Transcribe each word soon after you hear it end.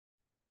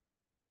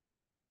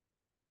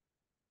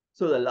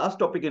So the last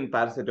topic in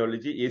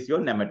parasitology is your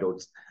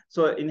nematodes.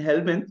 So in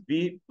helminth,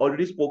 we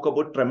already spoke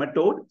about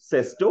trematode,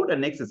 cestode, and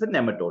next is a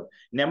nematode.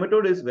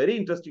 Nematode is very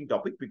interesting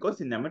topic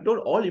because in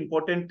nematode, all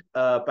important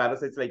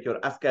parasites like your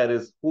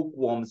ascaris,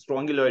 hookworms,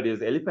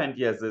 strongyloides,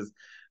 elephantiasis,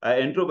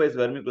 enterobacter,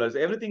 vermiculars,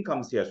 everything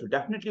comes here. So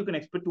definitely you can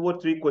expect 2 or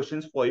 3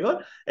 questions for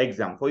your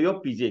exam, for your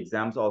PG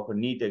exams or for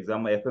NEET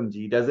exam,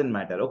 FMGE, doesn't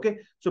matter. Okay.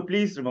 So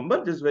please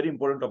remember, this is very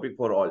important topic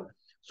for all.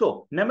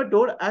 So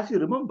nematode, as you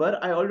remember,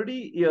 I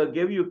already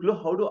gave you a clue.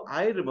 How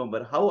I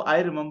remember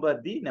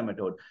the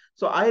nematode?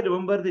 So I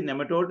remember the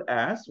nematode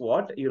as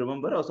what? You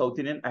remember our South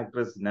Indian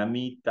actress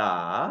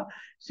Namita.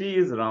 She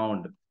is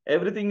round.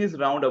 Everything is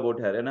round about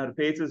her, and her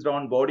face is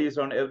round, body is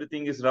round,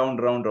 everything is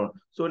round, round, round.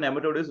 So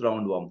nematode is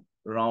roundworm,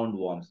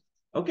 roundworms.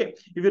 Okay.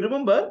 If you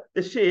remember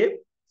the shape,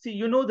 see,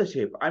 you know the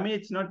shape. I mean,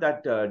 it's not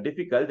that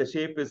difficult. The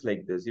shape is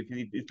like this. If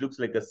it looks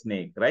like a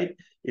snake, right?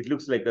 It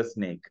looks like a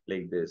snake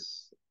like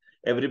this.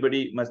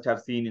 Everybody must have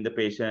seen in the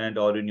patient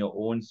or in your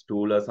own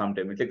stool or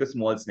sometime. It's like a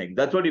small snake.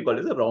 That's what you call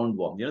it, a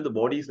roundworm. You know, the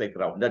body is like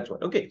round. That's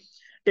what. Okay.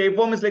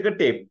 Tapeworm is like a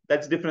tape.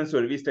 That's different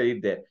story. We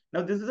studied there.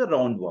 Now, this is a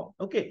roundworm.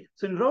 Okay.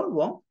 So in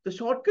roundworm, the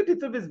shortcut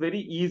itself is very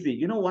easy.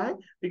 You know why?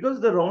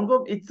 Because the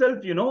roundworm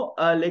itself, you know,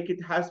 like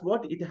it has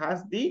what? It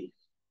has the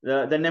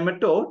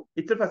nematode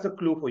itself has a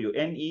clue for you.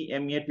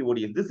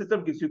 NEMATOD. This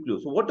itself gives you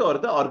clue. So what are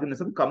the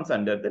organism comes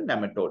under the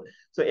nematode?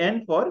 So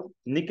N for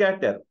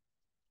necator.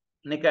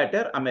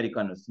 Necator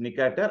americanus.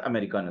 Necator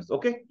americanus.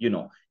 Okay, you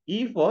know.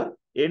 E for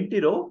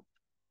enterobius.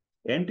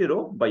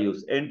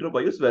 Enterobius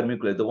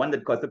vermiculus, the one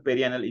that causes the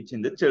perianal itch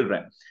in the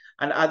children.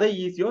 And other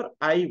is your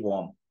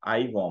eyeworm.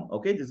 Eyeworm.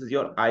 Okay, this is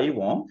your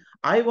eyeworm.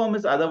 Eyeworm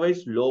is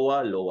otherwise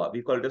loaloa.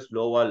 We call it as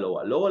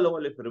loaloa.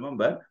 Loaloa, if you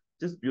remember,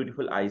 just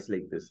beautiful eyes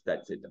like this.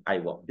 That's it.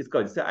 Eyeworm. It's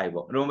called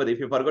eyeworm. Remember, if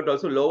you forgot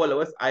also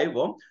loaloa is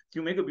eyeworm. So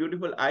you make a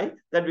beautiful eye,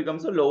 that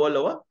becomes a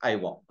loaloa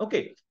eyeworm.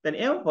 Okay. Then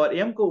M for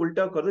M ko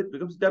ulta kar do, it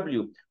becomes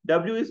W.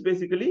 W is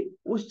basically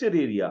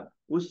Wusteria.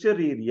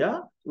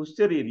 Wusteria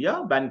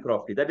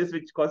bancrofti. That is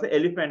which causes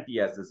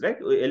elephantiasis, right?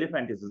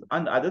 Elephantiasis.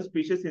 And other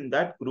species in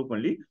that group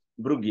only,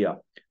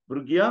 Brugia.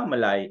 Brugia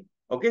malai.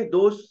 Okay,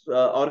 those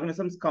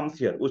organisms comes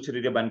here.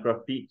 Wusteria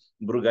bancrofti,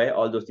 Brugia,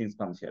 all those things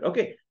comes here.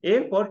 Okay,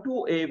 A for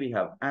 2A we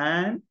have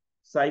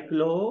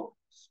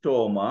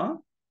ancyclostoma,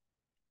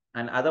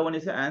 and other one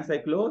is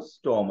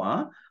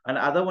ancyclostoma, and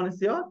other one is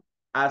your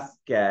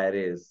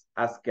ascaris.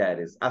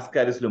 Ascaris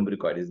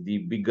lumbricoides, the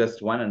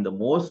biggest one and the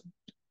most,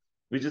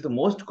 which is the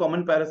most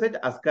common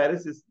parasite.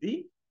 Ascaris is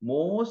the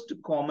most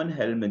common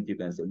helminth, you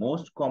can say,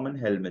 most common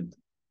helminth.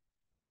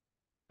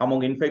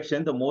 Among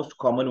infection, the most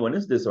common one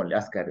is this only,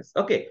 ascaris.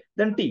 Okay,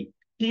 then T.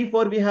 T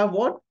for we have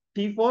what?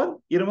 T for,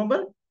 you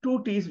remember,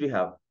 2 T's we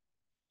have.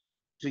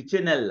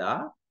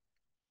 Trichinella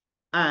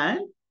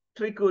and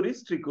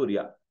Trichuris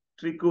trichuria.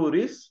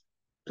 Trichuris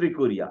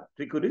trichuria.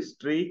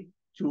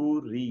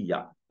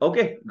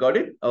 Okay, got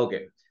it?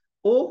 Okay.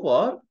 O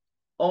for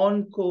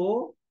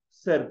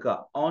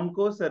onchocerca.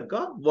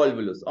 Onchocerca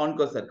volvulus.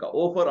 Onchocerca.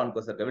 O for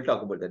onchocerca. We'll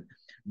talk about that.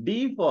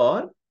 D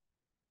for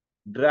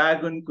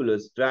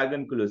dragonculus.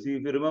 If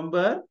you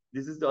remember,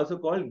 this is also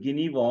called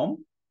guinea worm,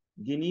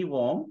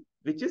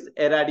 which is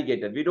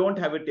eradicated. We don't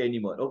have it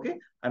anymore. Okay.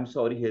 I'm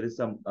sorry. Here is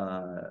some,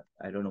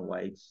 I don't know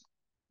why it's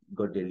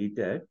got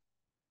deleted.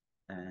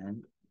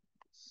 And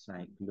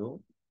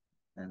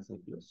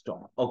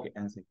ancyclostoma. Okay.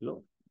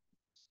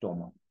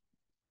 Ancyclostoma.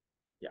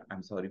 Yeah,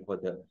 I'm sorry for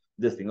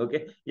this thing.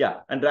 Okay.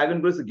 Yeah. And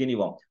dragonculus is guinea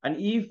worm. And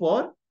E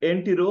for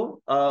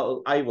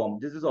eyeworm.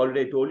 This is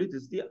already, I told you,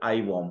 this is the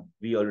eyeworm.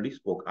 We already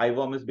spoke.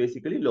 Eyeworm is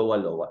basically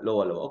loaloa.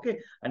 Okay.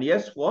 And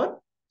yes for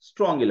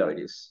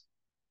strongyloides.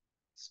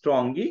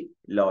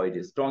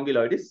 Strongyloides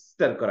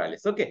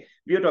stercoralis. Okay.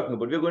 We're going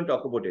to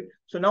talk about it.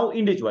 So now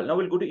individual. Now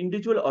we'll go to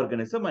individual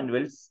organism and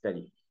we'll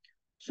study.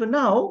 So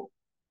now,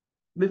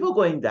 before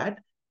going that,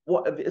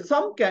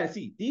 some can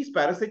see these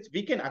parasites,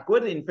 we can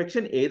acquire the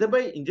infection either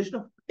by ingestion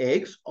of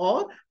eggs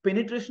or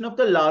penetration of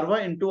the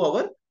larva into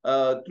our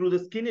through the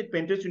skin. It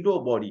penetrates into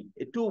our body.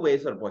 2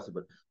 ways are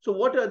possible. So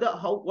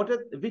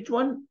which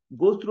one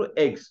goes through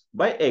eggs?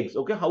 By eggs.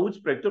 Okay, how it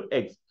spread through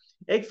eggs?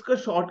 Eggs ka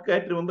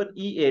shortcut, remember,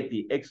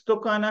 EAT. Eggs to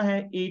khana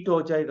hai, eat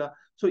ho jayega.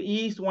 So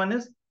one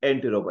is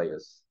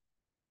enterobius.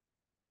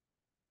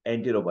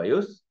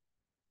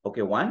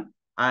 Okay, one.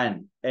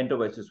 And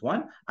enterobius is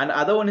one. And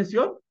other one is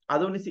your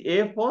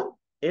A for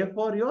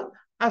your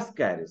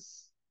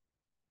ascaris.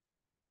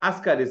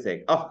 Ascaris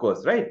egg, of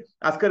course, right?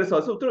 Ascaris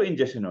also through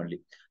ingestion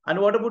only. And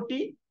what about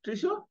T?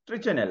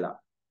 Trichinella.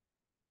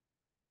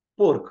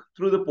 Pork,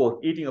 through the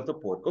pork, eating of the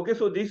pork. Okay,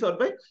 so these are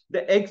by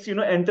the eggs,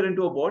 enter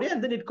into a body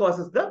and then it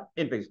causes the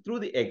infection through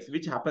the eggs,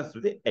 which happens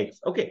through the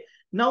eggs. Okay,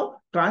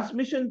 now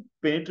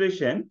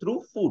penetration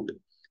through food.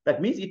 That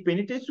means it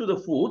penetrates to the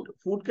food.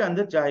 Food ke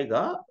andar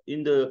jayega,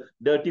 in the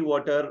dirty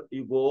water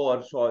you go,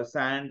 or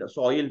sand,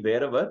 soil,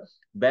 wherever,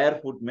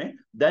 barefoot mein,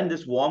 then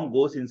this worm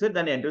goes inside,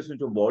 then enters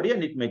into the body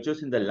and it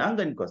matures in the lung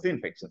and causes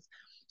infections.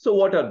 So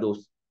what are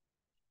those?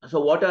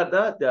 So what are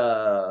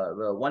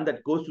the one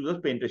that goes to the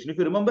penetration? If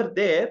you remember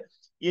there,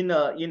 In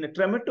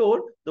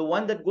trematode, the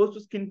one that goes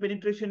to skin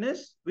penetration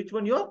is which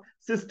one? Your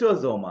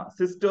cystosoma.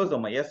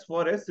 Cystosoma. S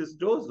for S,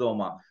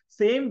 cystosoma.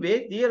 Same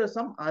way, there are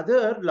some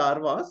other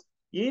larvae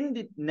in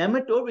the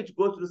nematode which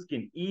goes to the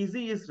skin.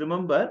 Easy is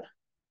remember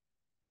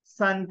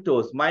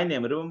Santos. My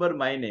name. Remember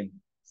my name.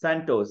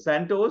 Santos.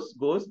 Santos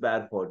goes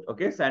barefoot.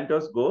 Okay.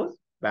 Santos goes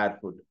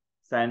barefoot.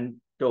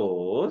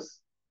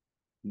 Santos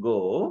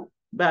go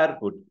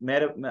barefoot.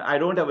 I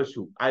don't have a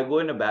shoe. I go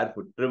in a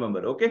barefoot.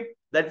 Remember, okay?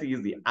 That's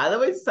easy.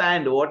 Otherwise,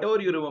 sand,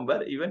 whatever you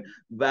remember, even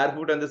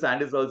barefoot on the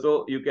sand is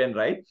also you can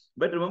write.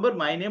 But remember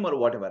my name or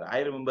whatever. I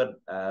remember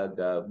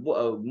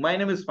my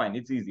name is fine.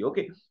 It's easy.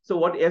 Okay. So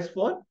what S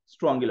for?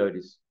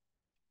 Strongyloides.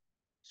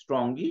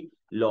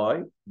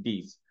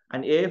 Strongyloides.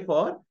 And A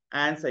for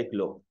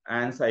ancyclostoma.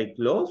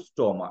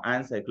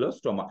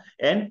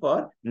 N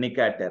for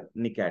necator.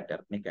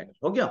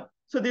 Okay.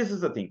 So this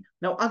is the thing.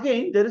 Now,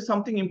 again, there is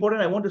something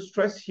important I want to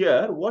stress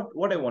here.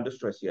 What I want to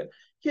stress here.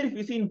 Here, if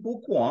you see in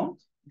hookworm,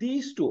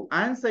 these two,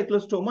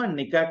 ancyclostoma and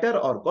necator,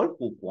 are called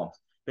hookworms.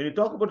 When you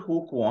talk about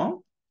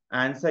hookworm,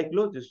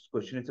 this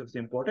question is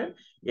important.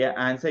 Yeah,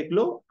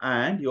 ancyclo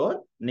and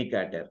your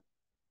necator.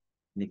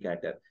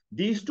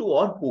 These two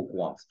are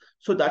hookworms.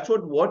 So that's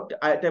what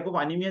type of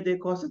anemia they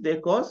cause? They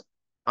cause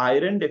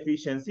iron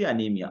deficiency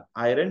anemia.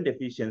 Iron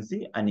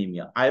deficiency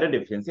anemia.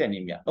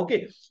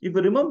 Okay. If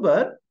you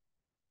remember,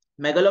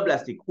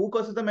 megaloblastic. Who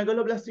causes the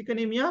megaloblastic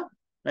anemia?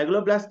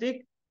 Megaloblastic,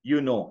 you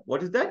know.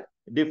 What is that?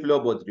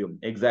 Diphyllobothrium.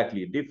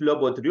 Exactly.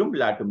 Diphyllobothrium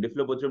latum,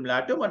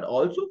 and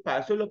also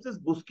Fasciolopsis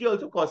busci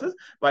also causes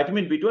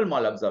vitamin B12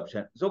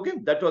 malabsorption. So, okay,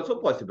 that's also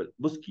possible.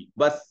 Busci,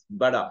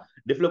 bada.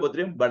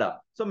 Diphyllobothrium, bada.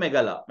 So,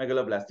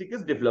 megaloblastic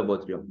is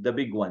Diphyllobothrium, the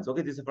big ones.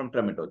 Okay, this is from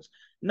trematodes.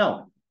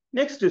 Now,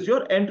 next is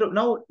your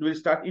Now, we'll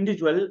start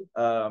individual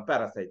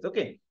parasites.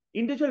 Okay.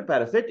 Individual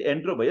parasite,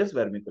 Enterobius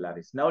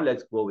vermicularis. Now,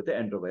 let's go with the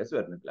Enterobius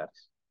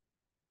vermicularis.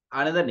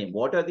 Another name.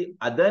 What are the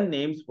other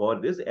names for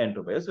this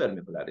Enterobius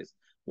vermicularis?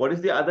 What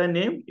is the other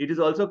name? It is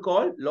also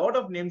called, lot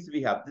of names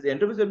we have. This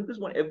Enterobius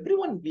vermicularis,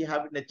 everyone we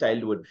have in a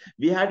childhood.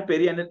 We had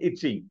perianal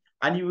itching.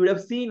 And you would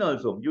have seen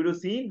also, you would have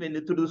seen when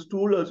you through the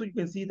stool also, you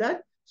can see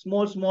that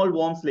small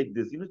worms like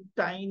this,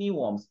 tiny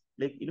worms,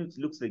 like, it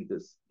looks like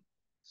this.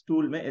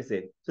 Stool mein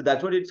aise. So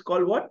that's what it's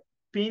called, what?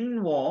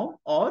 Pinworm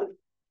or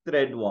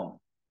threadworm.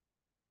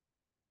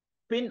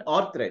 Pin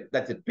or thread.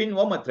 That's it.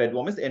 Pinworm or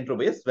threadworm is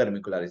Enterobius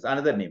vermicularis.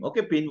 Another name.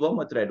 Okay. Pinworm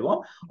or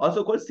threadworm.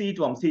 Also called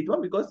seatworm.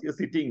 Seatworm because you're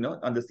sitting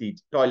on the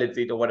seat, toilet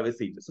seat or whatever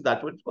seat. So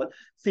that's what it's called.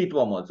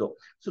 Seatworm also.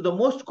 So the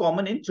most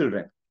common in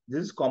children.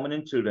 This is common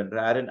in children.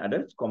 Rare in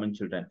adults, common in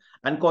children.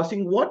 And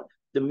causing what?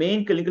 The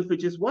main clinical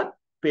feature is what?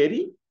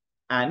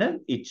 Perianal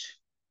itch.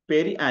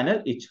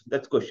 Perianal itch.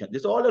 That's question.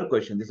 These all are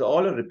questions. These are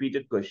all are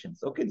repeated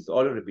questions. Okay. These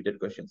all are repeated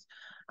questions.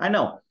 And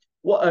now,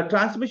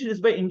 transmission is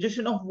by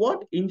ingestion of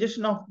what?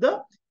 Ingestion of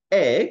the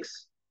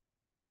eggs,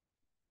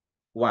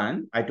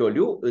 one, I told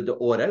you, the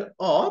oral,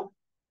 or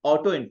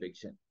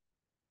auto-infection.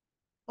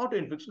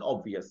 Auto-infection,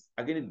 obvious.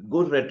 Again, it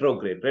goes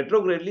retrograde.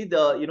 Retrogradely,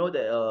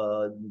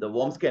 the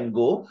worms can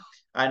go,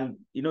 and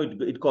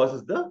it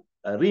causes the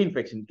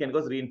reinfection. It can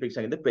cause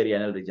reinfection in the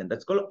perianal region.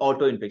 That's called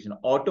auto-infection.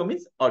 Auto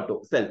means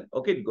auto, self.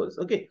 Okay, it goes.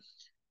 Okay.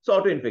 So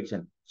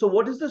auto-infection. So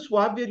what is the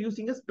swab? We are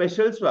using a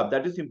special swab.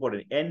 That is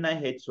important.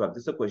 NIH swab.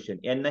 This is a question.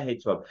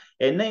 NIH swab.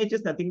 NIH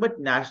is nothing but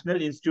National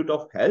Institute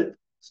of Health.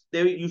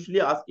 They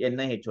usually ask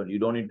NIH only. You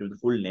don't need to the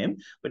full name.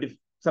 But if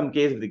some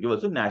case, they give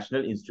also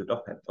National Institute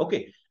of Health.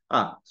 Okay.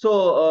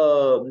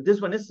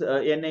 This one is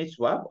NIH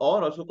swab,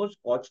 or also called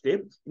Scotch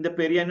tape. In the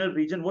perianal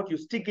region, what you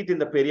stick it in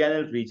the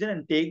perianal region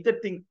and take the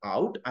thing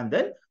out. And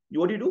then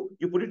what do?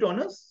 You put it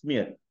on a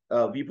smear.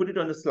 We put it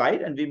on the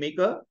slide and we make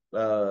a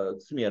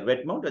smear,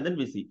 wet mount, and then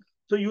we see.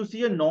 So you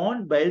see a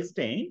non-bile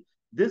stain.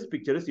 This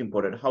picture is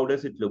important. How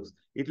does it look?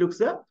 It looks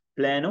a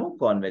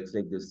plano-convex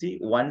like this. See,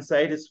 one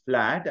side is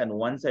flat and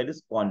one side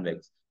is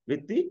convex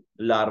with the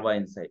larva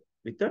inside,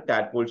 with the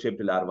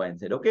tadpole-shaped larva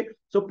inside. Okay,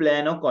 so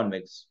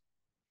plano-convex.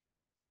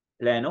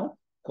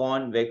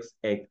 Plano-convex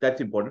egg.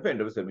 That's important for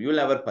Enterobius. You will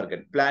never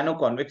forget.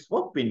 Plano-convex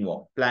for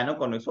pinworm.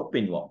 Plano-convex for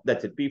pinworm.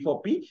 That's it. P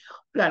for P.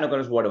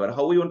 Plano-convex, whatever.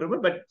 How you want to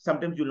remember, but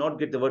sometimes you'll not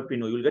get the word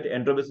pinworm. You'll get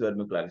Enterobius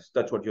vermicularis.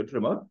 That's what you have to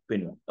remember.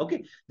 Pinworm.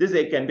 Okay. This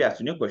egg can be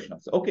asked in your question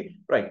also. Okay.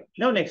 Right.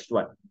 Now, next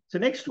one. So,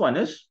 next one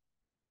is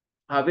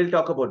we'll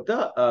talk about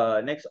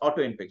the next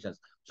auto-infections.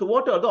 So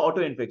what are the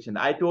auto-infections?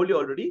 I told you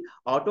already,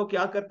 auto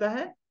kya karta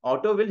hai?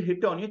 Auto will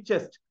hit on your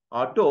chest.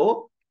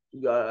 Auto,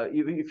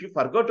 if you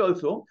forgot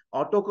also,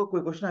 auto ko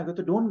koi question aega,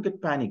 so don't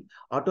get panic.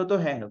 Auto to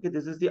hai, okay,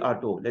 this is the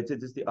auto. Let's say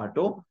this is the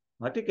auto.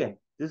 Okay,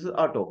 this is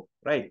auto,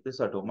 right? This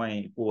auto,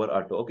 my poor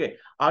auto. Okay,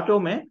 auto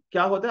mein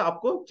kya hota hai?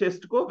 Aapko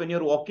chest ko, when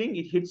you're walking,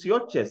 it hits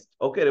your chest.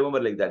 Okay,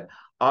 remember like that.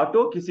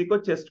 Auto kisi ko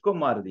chest ko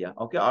maar diya.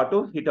 Okay,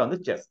 auto hit on the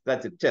chest.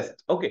 That's it,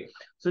 chest. Okay,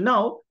 so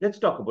now let's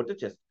talk about the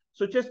chest.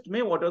 So chest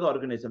mein, what are the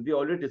organisms? We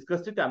already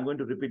discussed it. I'm going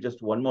to repeat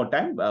just one more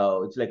time.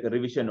 It's like a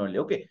revision only.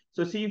 Okay,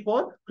 so C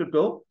for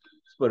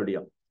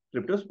Cryptosporidium.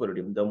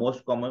 Cryptosporidium, the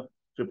most common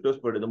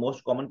cryptosporidea, the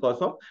most common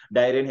cause of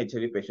diarrhea in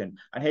HIV patient.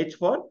 And H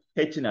for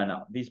H.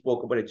 nana. We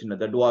spoke about H. nana,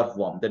 the dwarf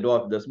worm,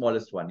 the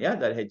smallest one, yeah,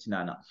 the H.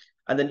 nana.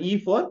 And then E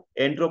for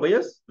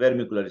Enterobius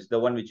vermicularis, the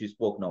one which we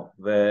spoke now,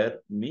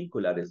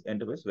 vermicularis,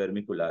 Enterobius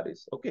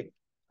vermicularis, okay.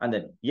 And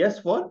then S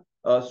for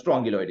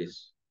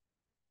strongyloides,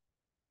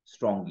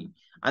 strongy.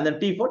 And then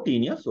T for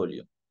Taenia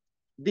solium.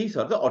 These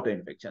are the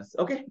auto-infections.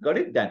 Okay, got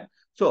it? Done.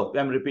 So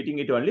I'm repeating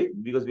it only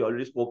because we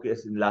already spoke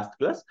in last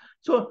class.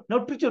 So now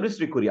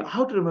trichuricoria.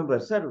 How to remember,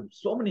 sir?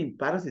 So many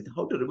parasites.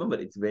 How to remember?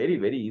 It's very,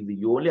 very easy.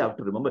 You only have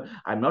to remember.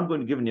 I'm not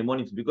going to give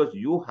mnemonics because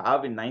you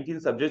have in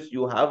 19 subjects,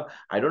 you have,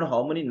 I don't know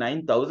how many,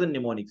 9,000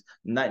 mnemonics.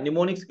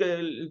 Mnemonics,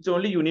 it's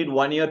only you need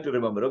 1 year to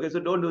remember. Okay,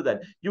 so don't do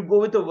that. You go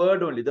with the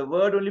word only. The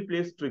word only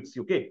plays tricks.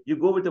 Okay, you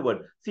go with the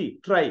word. See,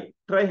 try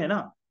hai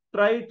na?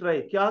 Try.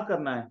 क्या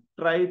करना है?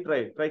 Try.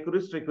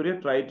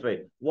 Trichuria, try.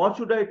 What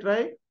should I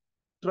try?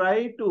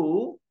 Try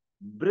to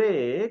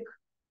break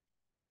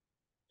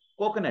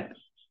coconut.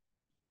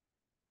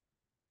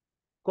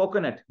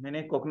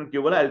 मैंने coconut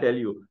क्यों बोला? I'll tell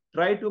you.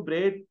 Try to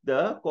break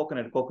the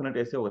coconut. Coconut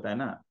ऐसे होता है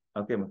ना?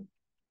 Okay,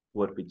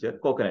 word picture.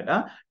 Coconut.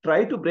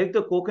 Try to break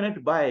the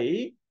coconut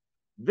by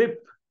whip.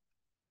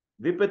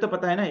 Whip है तो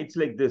पता है ना? It's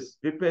like this.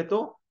 Whip है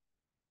तो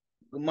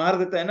मार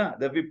देता है ना?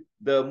 The whip.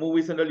 The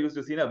movies and all used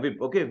to see na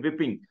whip. Okay,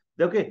 whipping.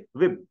 Okay,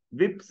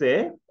 whip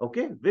say,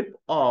 okay, whip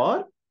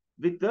or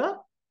with the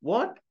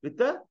what? With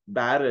the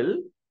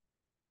barrel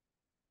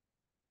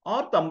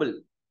or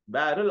tumble.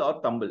 Barrel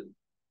or tumble.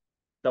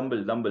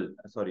 Dumble.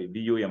 Sorry,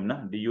 D-U-M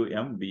na?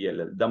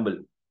 D-U-M-B-L-L.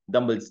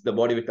 Dumbles, the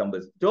body with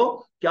tumbles.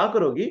 तो क्या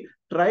करोगी?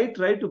 Try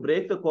to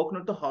break the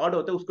coconut. तो hard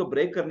होता है, उसको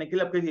break करने के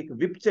लिए आपको एक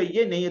whip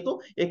चाहिए, नहीं है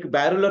तो एक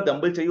barrel और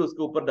dumble चाहिए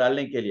उसके ऊपर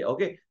डालने के लिए.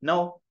 Okay,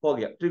 now हो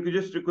गया.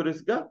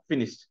 Trichuris का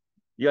finished.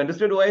 You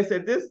understood why I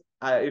said this?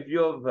 If you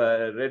have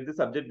read the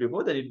subject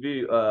before, then it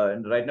be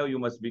right now you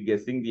must be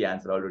guessing the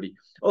answer already.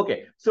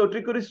 Okay, so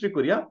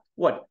trichuria.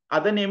 What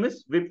other name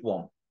is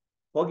whipworm?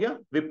 हो गया,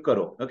 whip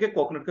करो. Okay,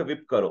 coconut का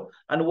whip करो.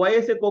 And why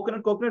I say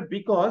coconut?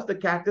 Because the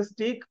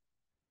characteristic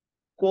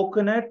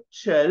coconut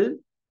shell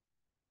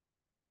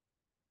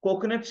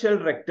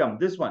rectum,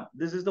 this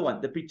is the one.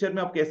 The picture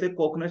में आप कैसे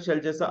coconut shell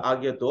जैसा आ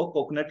गया तो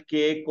coconut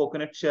cake,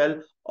 coconut shell,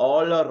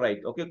 all are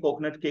right. Okay,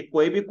 coconut cake,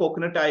 कोई भी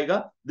coconut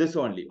आएगा, this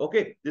only.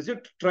 Okay, this is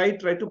try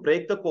to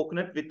break the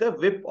coconut with a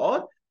whip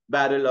or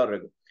barrel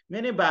or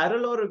मैंने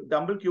barrel or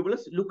dumble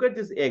cubulus. Look at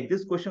this egg.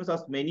 This question was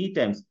asked many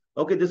times.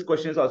 Okay, this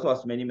question is also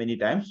asked many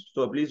times.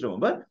 So please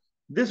remember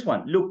this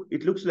one. Look,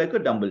 it looks like a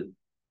dumble.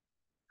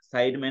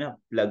 Side में ना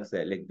plugs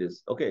है like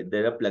this. Okay,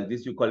 there are plugs.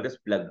 This you call it as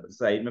plug.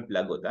 Side में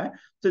plug होता है.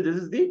 So this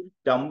is the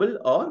dumble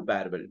or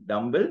barrel.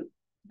 Dumble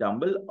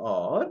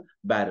or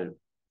barrel.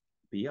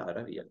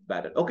 B-R-R-E-L,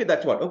 barrel. Okay,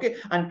 that's what. Okay,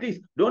 and please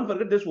don't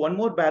forget this one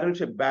more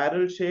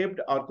barrel-shaped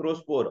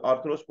arthrospore.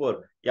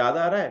 याद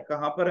आ रहा है?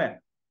 कहाँ पर है?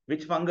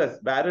 Which fungus?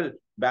 Barrel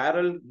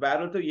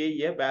तो यही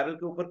है. Barrel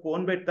के ऊपर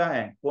कौन बैठता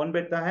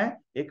है?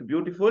 एक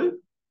beautiful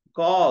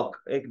cock.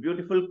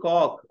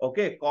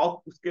 Okay,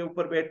 cock उसके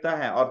ऊपर बैठता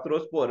है.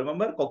 Arthrospore.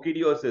 Remember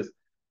coccidiosis.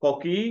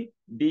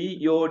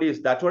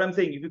 That's what I'm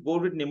saying. If you go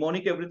with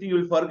mnemonic everything, you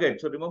will forget.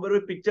 So remember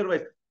with picture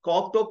wise.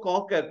 Kock तो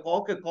कॉक है.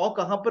 कॉक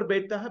कहां पर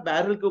बैठता है?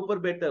 बैरल के ऊपर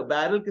बैठता है.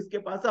 बैरल किसके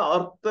पास है?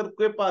 आर्थर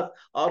के पास.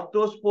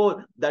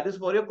 आर्थ्रोस्पोर. That is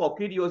for your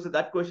कॉकिडियोसिस.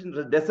 That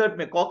question desert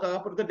में. कॉक कहां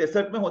पर होता है?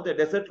 डेजर्ट में होता है.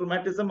 डेजर्ट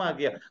रूमेटिज्म आ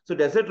गया. सो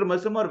डेजर्ट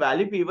रूमेटिज्म और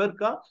वैली फीवर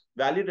का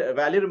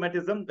valley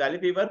rheumatism, valley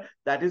fever,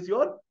 that is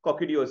your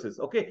कॉकिडियोसिस.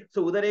 Okay,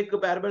 सो उधर एक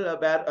बैरल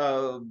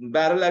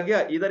आ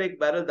गया, इधर एक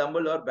बैरल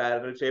डंबल और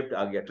बैरल शेप्ड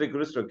आ गया.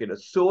 ट्रिकुरस ट्रिकुरस.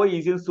 So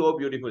easy and so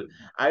ब्यूटीफul.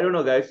 I don't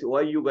know guys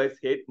why you guys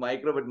hate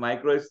micro, but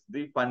micro is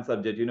the fun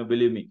subject, you know,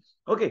 believe me.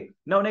 Okay,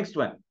 now next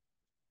one.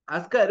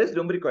 Ascaris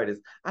lumbricoides.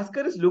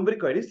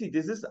 See,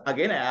 this is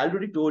again, I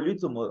already told you,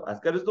 it's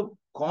Ascaris is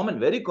common,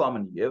 very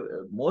common.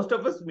 Most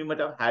of us we might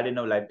have had in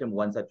our lifetime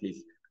once at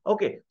least.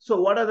 Okay, so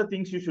what are the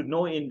things you should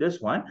know in this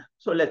one?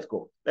 So let's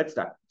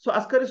start. So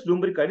Ascaris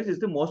lumbricoides is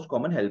the most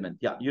common helminth.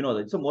 Yeah, you know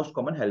that it's the most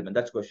common helminth.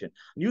 That's question.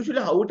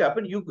 Usually how it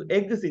happens,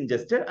 egg is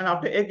ingested, and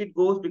after egg it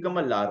become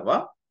a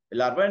larva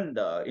and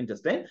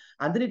intestine,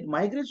 and then it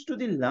migrates to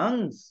the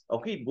lungs.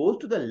 Okay, it goes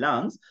to the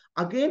lungs.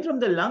 Again, from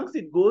the lungs,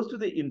 it goes to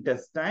the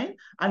intestine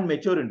and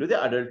mature into the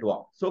adult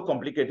worm. So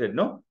complicated,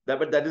 no?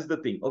 But that is the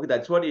thing. Okay,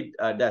 that's what it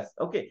does.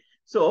 Okay,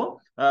 so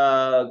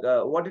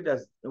what it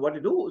does,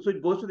 so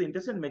it goes to the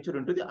intestine and mature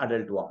into the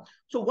adult worm.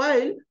 So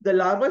while the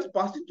larva is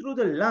passing through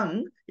the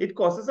lung, it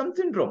causes some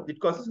syndrome. It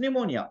causes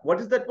pneumonia.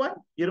 What is that one?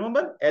 You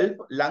remember? L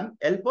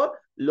for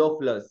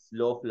Loeffler's.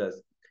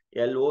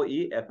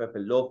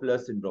 Loeffl,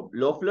 Loeffler's syndrome.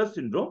 Loeffler's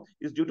syndrome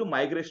is due to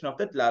migration of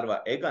that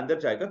larva. Egg अंदर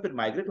जाएगा, फिर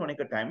migrate होने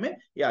का time में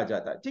ये आ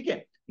जाता है. ठीक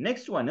है.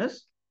 Next one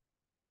is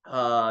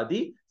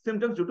the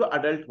symptoms due to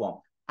adult worm.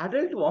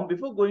 Adult worm.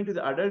 Before going to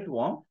the adult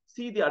worm,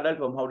 see the adult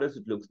worm. How does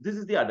it look? This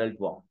is the adult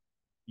worm.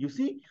 You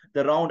see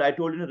the round. I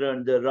told you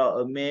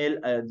the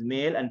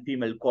male and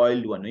female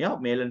coiled one. Yeah,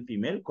 male and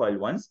female coiled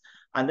ones.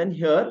 And then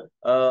here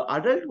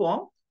adult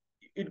worm.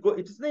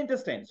 It's the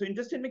intestine. So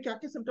intestine में क्या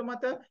symptom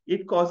आता है?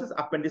 It causes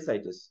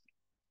appendicitis.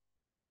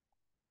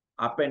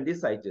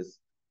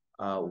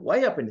 Why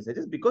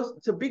appendicitis? Because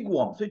it's a big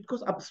worm. So it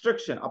causes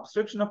obstruction of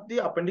the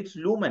appendix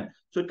lumen.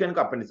 So it can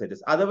cause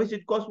appendicitis. Otherwise,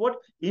 it causes what?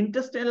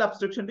 Intestinal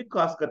obstruction भी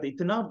cause करते.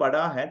 इतना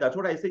बड़ा है. That's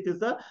what I say. It is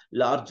the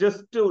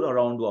largest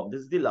roundworm.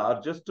 This is the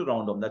largest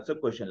roundworm. That's the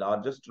question.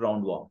 Largest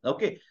roundworm.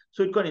 Okay.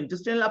 So it causes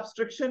intestinal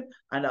obstruction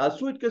and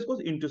also it can cause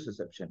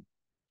intussusception.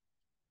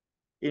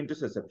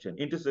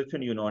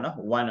 Interception, you know, na?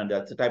 One, and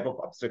that's a type of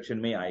obstruction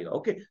may I.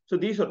 Okay, so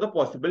these are the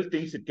possible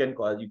things it can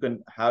cause. You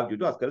can have due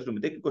to ascaris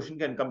lumen. The question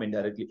can come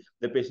indirectly.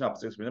 The patient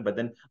obstruction, but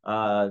then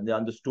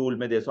on the stool,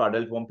 they saw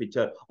adult form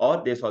picture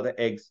or they saw the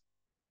eggs.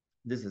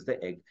 This is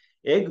the egg.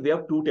 Egg, we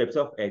have two types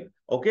of egg.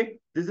 Okay,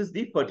 this is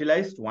the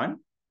fertilized one.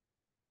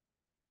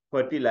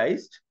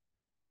 Fertilized.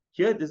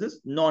 Here, this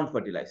is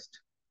non-fertilized.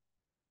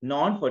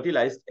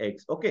 Non-fertilized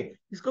eggs. Okay,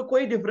 iska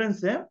koi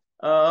difference hai?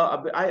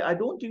 I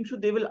don't think so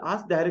they will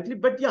ask directly,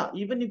 but yeah,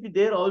 even if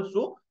there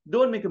also,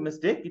 don't make a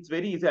mistake. It's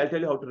very easy. I'll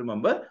tell you how to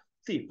remember.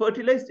 See,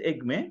 fertilized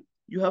egg mein,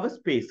 you have a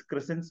space,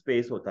 crescent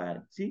space hota hai.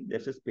 See,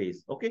 there's a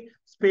space. Okay,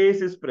 space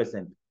is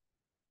present.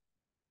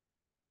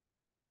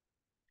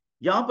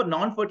 Yahan par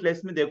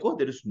non-fertilized mein dekho,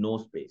 there is no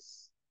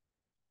space.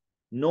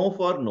 No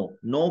for no,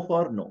 no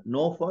for no,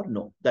 no for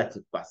no. That's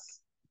it. Bas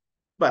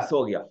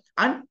ho gaya.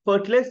 And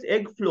fertilized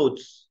egg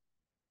floats.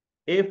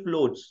 A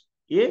floats.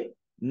 A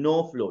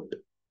no float.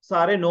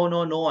 सारे no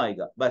no no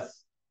आएगा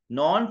बस.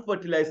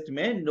 Non-fertilized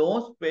में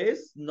no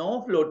space,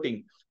 no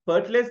floating.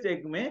 Fertilized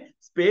egg में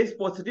space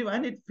positive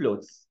and it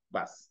floats.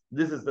 बस.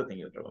 This is the thing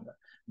you have to remember.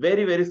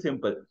 Very very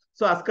simple.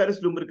 So ascaris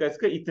lumbricoides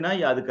का इतना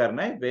याद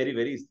करना है. Very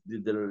very.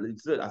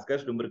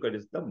 Ascaris lumbricoides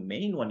is the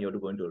main one you have to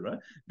go into. Right?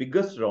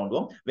 Biggest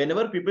roundworm.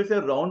 Whenever people say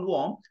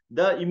roundworm,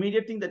 the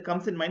immediate thing that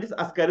comes in mind is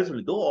ascaris.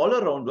 Though all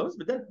are roundworms,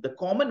 but the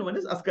common one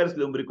is ascaris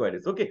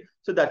lumbricoides. Okay.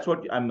 So that's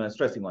what I'm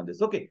stressing on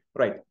this. Okay.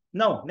 Right.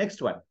 Now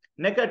next one.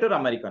 Necator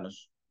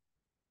americanus.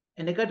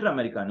 A necator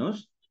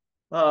americanus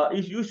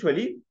is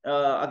usually,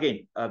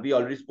 again, we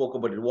already spoke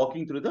about it,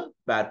 walking through the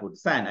barefoot.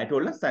 San, I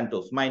told her,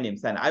 Santos, my name,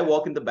 San. I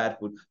walk in the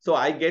barefoot. So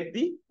I get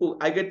the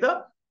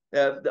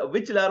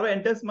which larva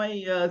enters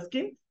my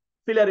skin?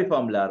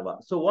 Filariform larva.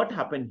 So what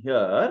happened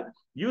here?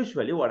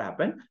 Usually what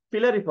happened?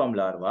 Filariform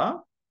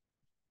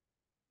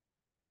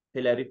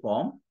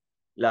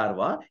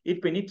larva,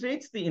 it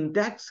penetrates the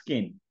intact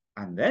skin.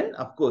 And then,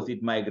 of course,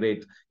 it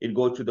migrates. It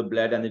goes to the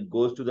blood and it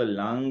goes to the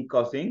lung,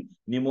 causing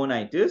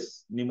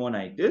pneumonitis.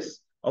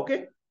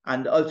 Okay.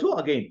 And also,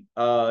 again,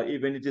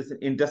 when it is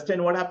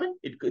intestine, what happened?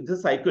 It's a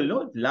cycle,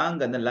 no?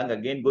 Lung, and the lung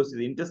again goes to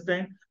the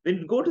intestine. When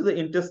it goes to the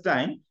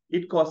intestine,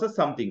 it causes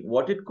something.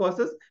 What it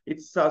causes?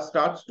 It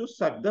starts to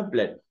suck the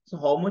blood. So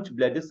how much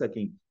blood is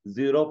sucking?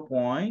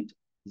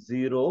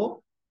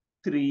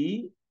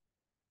 0.03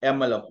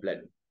 ml of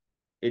blood.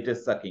 It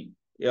is sucking.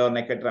 Your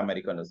Necator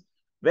americanus.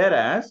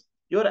 Whereas,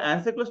 your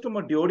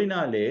ancyclostoma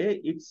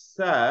duodenale, it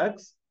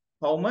sucks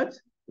how much?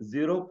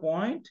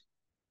 0.2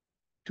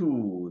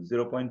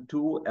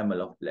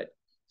 ml of blood.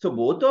 So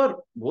both are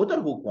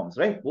hookworms,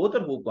 right? Both are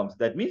hookworms.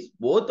 That means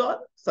both are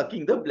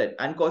sucking the blood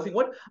and causing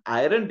what?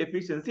 Iron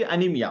deficiency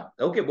anemia.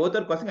 Okay, both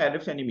are causing iron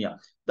deficiency anemia.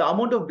 The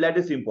amount of blood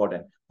is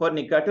important. For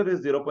Necator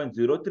is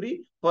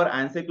 0.03. For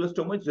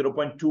ancyclostoma is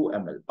 0.2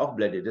 ml of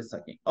blood it is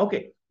sucking.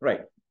 Okay,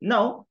 right.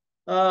 Now,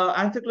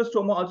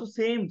 ancyclostoma also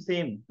same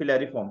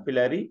filariform.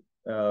 Filariform.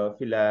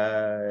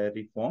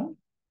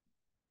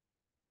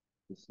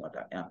 It's not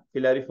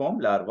filariform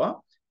larva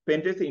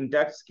penetrates the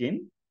intact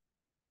skin,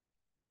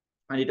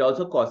 and it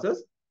also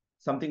causes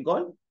something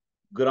called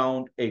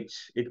ground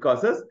itch. It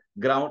causes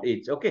ground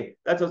itch. Okay,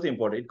 that's also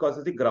important. It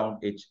causes the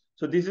ground itch.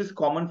 So this is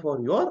common for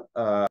your.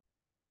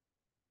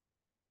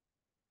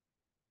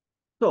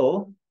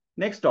 So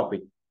next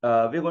topic,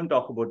 we're going to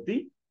talk about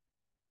the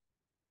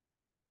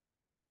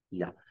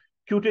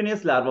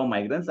cutaneous larva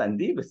migrans and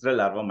the visceral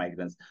larva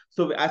migrans.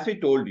 So as we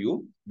told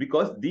you,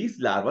 because these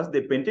larvas,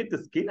 they penetrate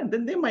the skin and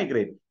then they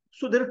migrate.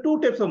 So there are two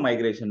types of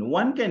migration.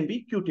 One can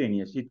be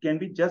cutaneous. It can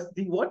be just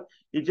the what?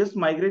 It just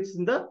migrates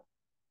in the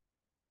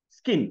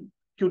skin,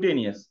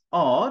 cutaneous,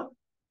 or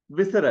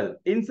visceral,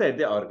 inside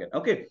the organ.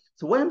 Okay.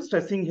 So why I'm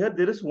stressing here,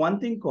 there is one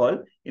thing called,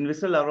 in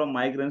visceral larva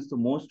migrans, the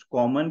most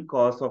common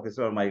cause of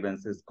visceral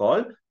migrans is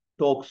called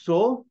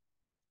Toxocara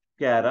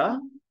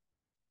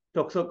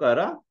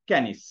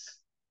canis.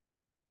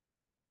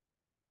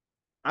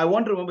 I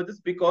want to remember this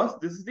because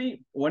this is the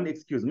one,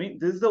 excuse me,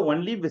 this is the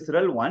only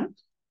visceral one,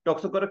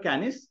 Toxocara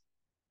canis,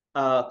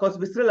 cause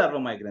visceral larva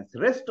migrans.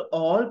 Rest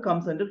all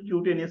comes under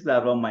cutaneous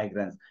larva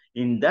migrans.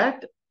 In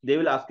that, they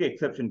will ask you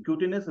exception.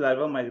 Cutaneous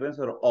larva migrans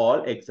are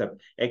all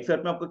except में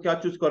आपको क्या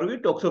choose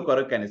करोगे?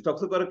 Toxocara canis.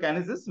 Toxocara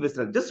canis is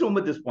visceral. Just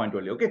remember this point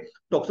only, okay?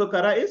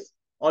 Toxocara is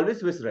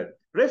always visceral.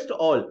 Rest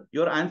all,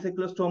 your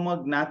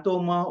ancyclostoma,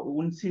 gnathoma,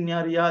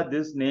 uncinaria,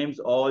 these names,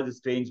 all the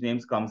strange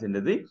names comes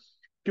into the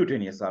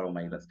cutaneous larva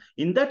migrans.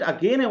 In that,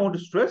 again, I want to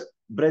stress,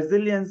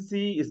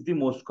 Braziliancy is the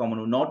most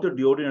common, not the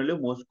duodenale,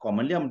 most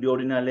commonly, हम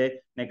duodenale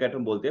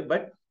necatum बोलते हैं,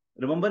 but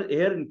Remember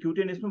here in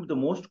cutaneous, the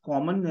most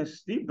common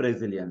is the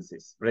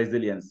Braziliensis.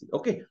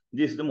 Okay,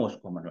 this is the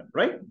most common one,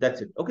 right?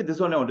 That's it. Okay, this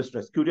one I want to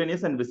stress.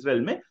 Cutaneous and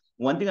visceral.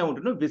 One thing I want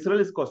to know: visceral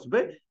is caused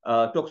by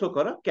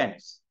Toxocara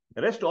canis.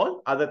 The rest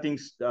all other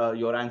things,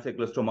 your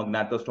ancyclostoma,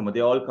 gnatostoma,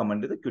 they all come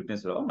under the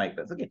cutaneous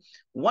microbes. Okay.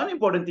 One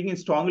important thing in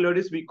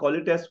strongyloides, we call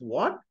it as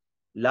what?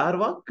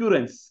 Larva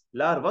currens.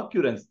 Larva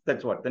currens.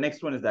 That's what. The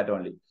next one is that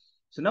only.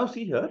 So now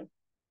see here.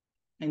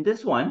 In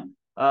this one,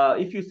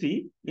 if you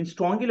see, in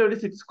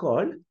strongyloides, it's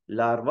called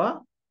larva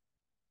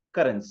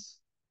currens.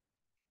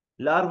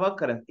 Larva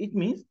currens. It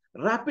means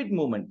rapid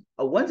movement.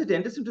 Once it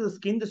enters into the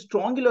skin, the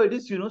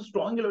strongyloides,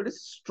 strongyloides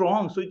is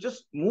strong. So it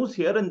just moves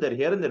here and there,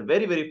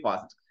 very, very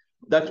fast.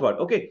 That's what.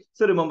 Okay.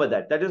 So remember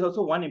that. That is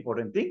also one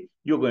important thing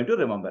you're going to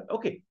remember.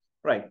 Okay.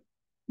 Right.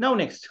 Now,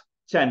 next,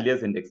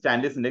 Chandler's index.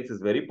 Chandler's index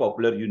is very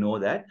popular. You know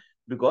that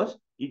because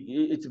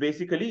it's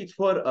basically, it's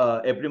for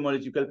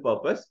epidemiological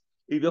purpose.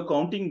 If you're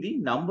counting the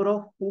number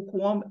of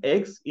hookworm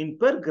eggs in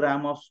per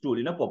gram of stool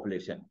in a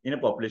population, you're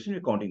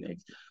counting the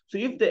eggs. So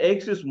if the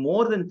eggs is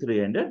more than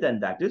 300,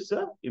 then that is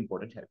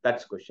important help.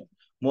 That's the question.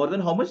 More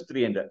than how much?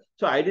 300.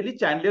 So ideally,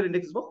 Chandler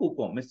index is for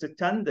hookworm. Mr.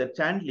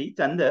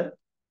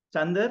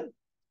 Chandler,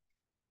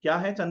 क्या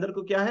है? चंद्र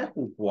को क्या है?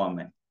 Hookworm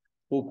है,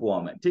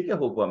 hookworm है, ठीक है,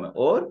 hookworm है।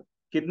 और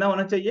कितना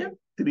होना चाहिए?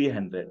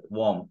 300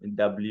 वर्म,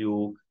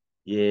 W,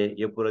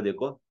 ये पूरा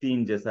देखो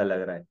 3 जैसा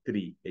लग रहा है,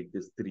 3 like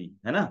this 3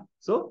 है ना?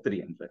 So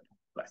 300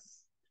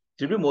 plus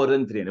should be more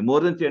than 300.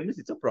 More than 300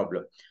 it's a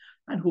problem.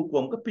 And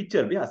hookworm का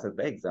पिक्चर भी आ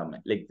सकता है एग्जाम में,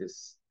 like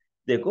this.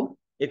 देखो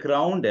एक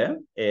राउंड है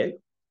egg,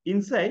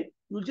 inside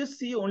you'll just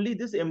see only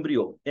this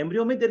embryo.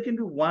 Embryo में there can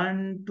be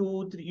 1,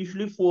 2, 3,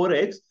 usually 4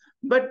 eggs.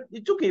 But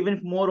it's okay, even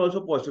if more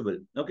also possible.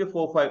 Okay,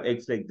 4, 5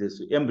 eggs like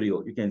this.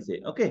 Embryo, you can say.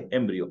 Okay,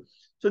 embryo.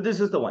 So this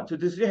is the one. So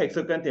this is your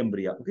hexacanth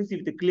embryo. Okay, see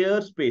with the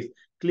clear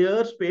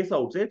space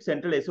outside,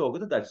 central ace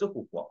hoga, that's the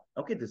hookworm.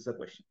 Okay, this is a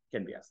question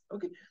can be asked.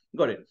 Okay,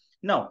 got it.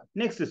 Now,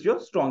 next is your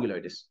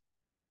strongyloides.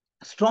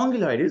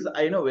 Strongyloides,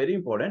 I know, very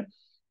important.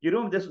 You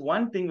know, there's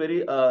one thing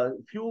very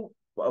few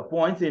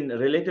points in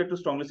related to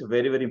strongyloides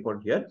very, very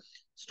important here.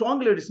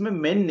 Strongyloides में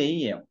men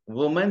नहीं है,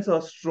 women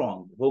are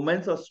strong.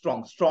 Women are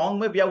strong. Strong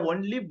में we have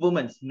only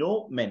women,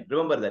 no men.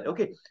 Remember that,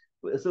 okay?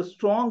 So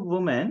strong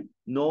woman,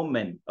 no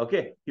men.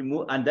 Okay,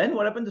 and then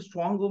what happens? The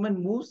strong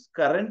woman moves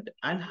current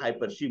and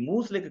hyper. She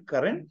moves like a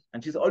current,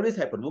 and she's always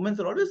hyper. Women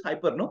are always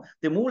hyper, no?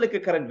 They move like a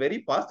current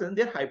very fast, and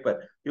they're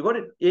hyper. You got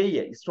it?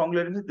 Yeah.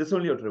 Strongyloides. This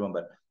only you have to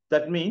remember.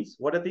 That means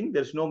what I think.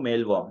 There's no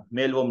male worm.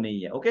 Male worm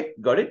नहीं है. Okay,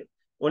 got it?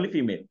 Only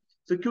female.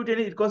 So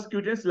cutaneous, it calls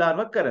cutaneous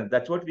larva currents.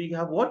 That's what we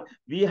have. What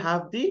we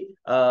have the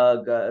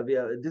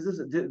this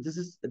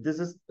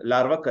is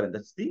larva current.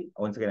 That's the,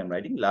 once again I'm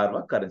writing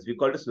larva currents. We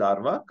call this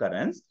larva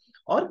currents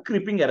or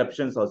creeping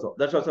eruptions also.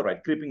 That's also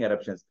right. Creeping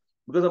eruptions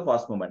because of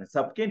fast movement.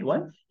 Subsequent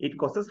one, it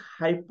causes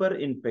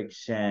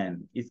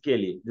hyperinfection. This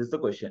is the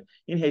question.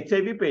 In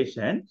HIV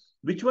patient,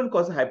 which one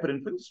causes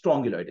hyperinfection?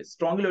 Strongyloides.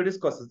 Strongyloides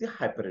causes the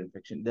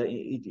hyperinfection.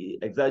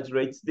 It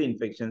exaggerates the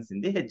infections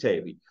in the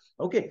HIV.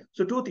 Okay.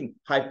 So two things: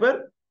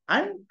 hyper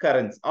and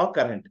currents or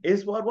current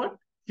is for what?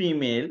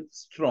 Female,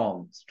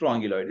 strong.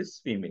 Strongyloid is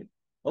female.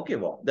 Okay,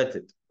 wow, that's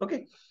it.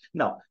 Okay.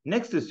 Now,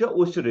 next is your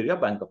Osteria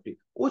bankruptcy.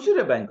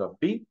 Osteria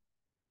bankruptcy,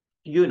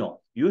 you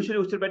know, usually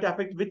Osteria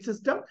affects which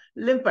system?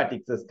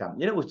 Lymphatic system.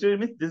 You know, Osteria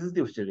means this is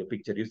the Osteria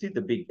picture. You see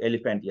the big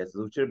elephantiasis.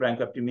 Osteria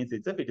bankruptcy means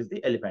itself, it is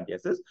the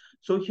elephantiasis.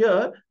 So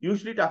here,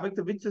 usually it affects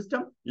the which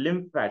system?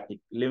 Lymphatic.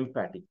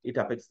 It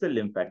affects the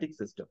lymphatic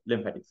system.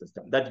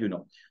 That you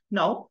know.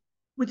 Now,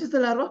 which is the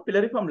larva?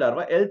 Filariform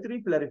larva,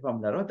 L3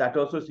 filariform larva. That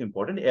also is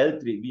important.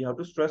 L3, we have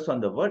to stress on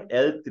the word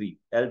L3.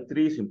 L3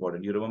 is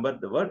important. You remember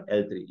the word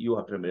L3. You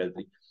have to remember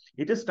L3.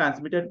 It is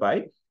transmitted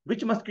by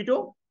which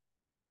mosquito?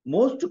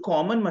 Most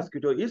common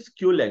mosquito is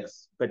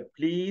Culex. But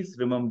please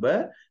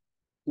remember,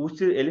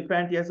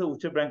 elephantiasis,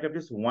 Osteria bankruptcy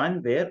is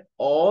one where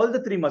all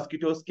the 3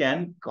 mosquitoes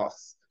can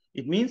cause.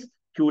 It means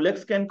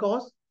Culex can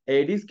cause,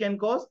 Aedes can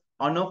cause,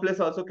 Anopheles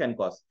also can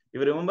cause.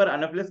 If you remember,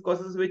 Anopheles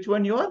causes which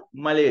one? Your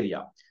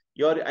malaria.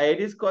 Your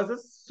Aedes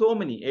causes so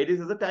many. Aedes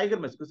is a tiger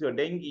mosquito. Your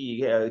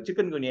dengue,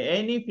 chikungunya,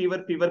 any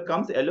fever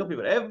comes, yellow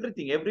fever,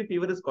 everything, every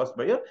fever is caused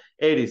by your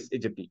Aedes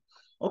aegypti.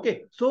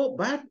 Okay, so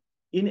but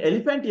in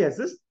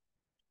elephantiasis,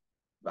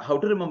 how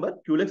to remember?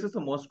 Culex is the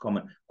most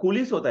common.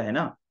 Coolies होता है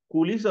ना?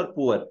 Coolies और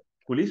poor.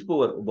 Coolies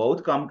poor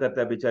बहुत काम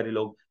करता है बेचारे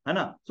लोग, है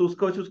ना? So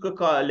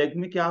उसका लेग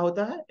में क्या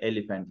होता है?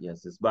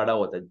 Elephantiasis बड़ा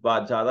होता है.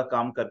 ज्यादा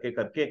काम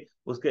करके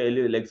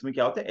उसके legs में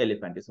क्या होता है?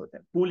 Elephantiasis होता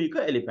है. Coolie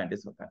का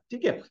Elephantiasis होता है.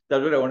 ठीक है?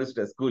 That's what I want to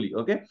stress. Coolie.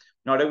 Okay?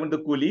 Not even the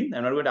coolie.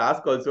 I'm not going to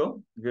ask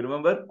also. If you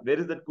remember, where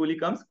is that coolie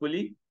comes?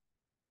 Coolie.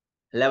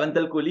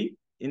 Leventhal coolie.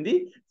 In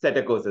the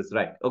cetacosis,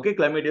 right? Okay,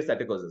 chlamydia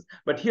cetacosis.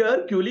 But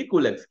here,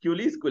 Culex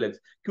is Culex.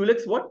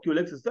 Culex what?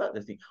 Culex is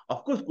the thing.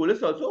 Of course,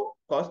 Culex also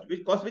cause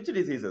which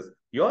diseases?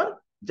 Your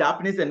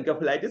Japanese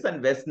encephalitis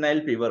and West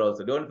Nile fever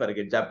also. Don't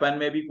forget, Japan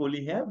may be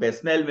coolie hai,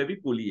 West Nile may be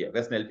coolie hai,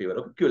 West Nile fever.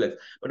 Okay, Culex.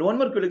 But one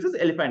more Culex is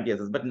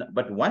elephantiasis.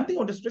 But one thing I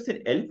want to stress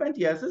in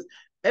elephantiasis,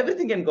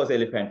 everything can cause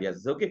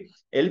elephantiasis. Okay,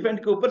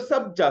 elephant के ऊपर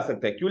सब जा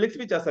सकता है, Culex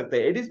भी जा सकता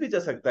है, Aedes भी जा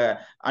सकता है,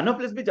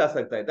 Anopheles भी जा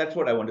सकता है. That's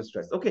what I want to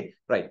stress. Okay,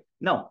 right.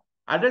 Now,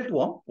 adult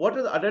worm. What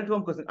is adult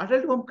worm causing?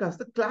 Adult worm causes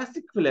the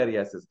classic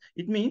filariasis.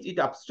 It means it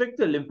obstructs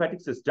the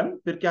lymphatic system.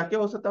 फिर क्या क्या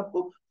हो सकता है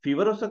आपको?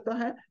 Fever हो सकता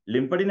है,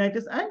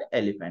 lymphadenitis and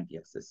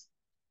elephantiasis.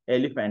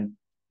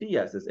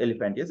 Elephantiasis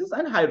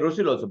and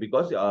hydrocele also,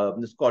 because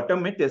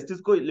scrotum में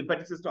testis को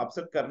lymphatic system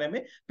upset करने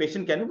में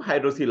patient can have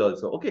hydrocele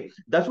also. Okay,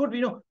 that's what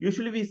we know.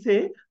 Usually we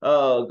say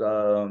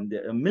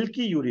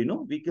milky urine.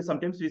 No,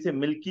 sometimes we say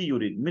milky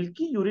urine.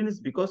 Milky urine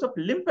is because of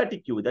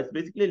lymphatic urine. That's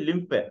basically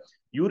lymph.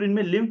 Urine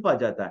में lymph आ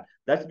जाता है.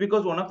 That's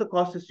because one of the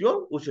causes is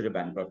your urinary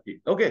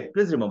bankruptcy. Okay,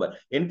 please remember,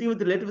 anything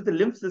related with the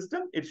lymph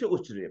system, it's your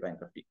urinary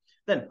bankruptcy.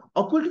 Then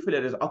occult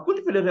filariasis.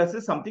 Occult filariasis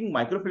is something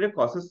microfilaria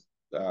causes.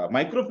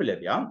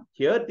 Microfilaria,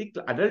 here the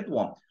adult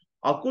worm.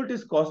 Occult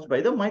is caused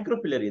by the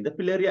microfilaria, the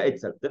filaria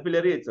itself.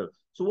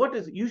 So what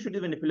is usually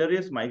when a filaria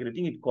is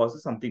migrating, it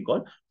causes something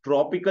called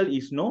tropical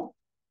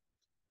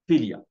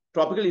eosinophilia.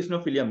 Tropical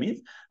eosinophilia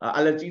means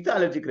allergic to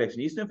allergic reaction.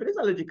 Eosinophilia is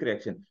allergic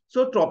reaction.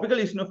 So tropical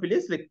eosinophilia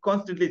is like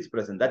constantly it's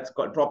present. That's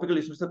called tropical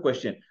eosinophilia. Is a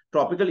question.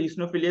 Tropical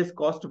eosinophilia is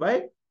caused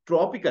by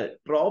tropical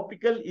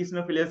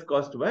eosinophilia is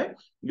caused by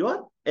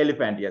your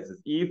elephantiasis.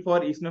 E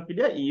for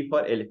eosinophilia, E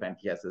for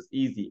elephantiasis.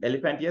 Easy.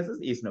 Elephantiasis,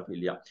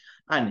 eosinophilia.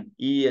 And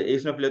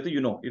eosinophilia, you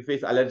know, if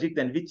it's allergic,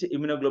 then which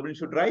immunoglobulin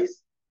should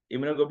rise?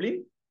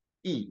 Immunoglobulin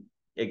E.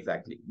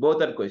 Exactly.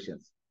 Both are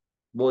questions.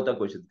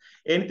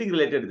 Anything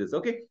related to this.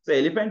 Okay. So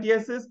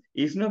elephantiasis,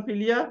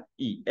 eosinophilia,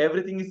 E.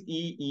 Everything is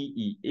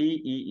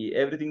E.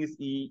 Everything is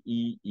E.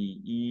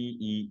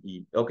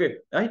 Okay.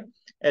 Right?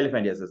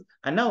 Elephantiasis.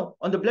 And now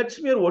on the blood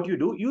smear, what you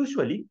do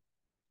usually,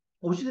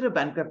 usually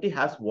bankruptcy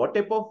has what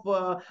type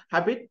of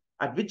habit?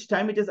 At which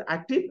time it is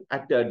active?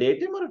 At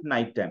daytime or at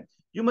night time?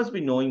 You must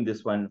be knowing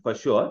this one for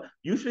sure.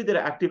 Usually they're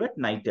active at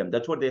night time.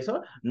 That's what they say,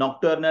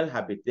 nocturnal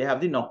habit. They have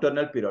the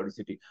nocturnal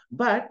periodicity.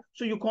 But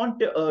so you can't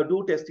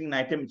do testing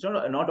night time. It's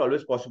not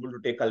always possible to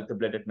take the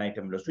blood at night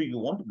time. So you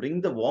want to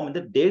bring the worm in the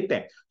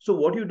daytime. So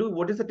what you do?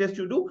 What is the test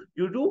you do?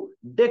 You do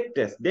DEC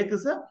test. DEC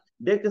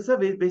is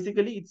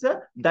basically it's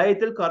a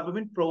diethyl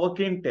carbamide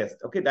provocaine test.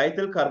 Okay,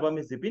 diethyl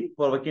carbamazepine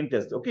provocaine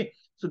test. Okay,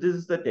 so this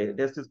is the test.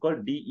 Test is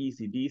called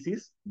DEC. DEC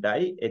is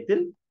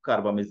diethyl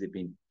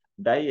carbamazepine.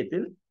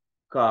 Diethyl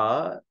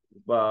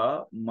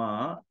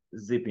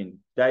carbamazepine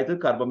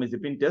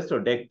test or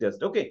DEC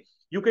test. Okay,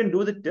 you can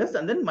do the test,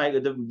 and then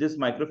this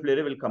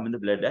microfilaria will come in the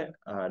blood at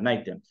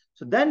night time.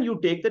 So then you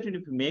take that, and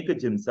if you make a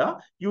GIMSA,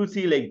 you will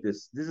see like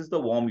this. This is the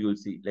worm you will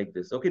see like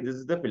this. Okay, this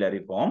is the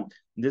filariform.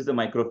 This is the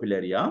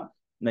microfilaria.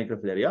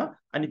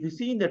 And if you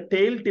see in the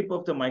tail tip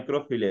of the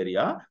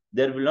microfilaria,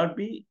 there will not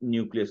be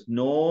nucleus,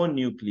 no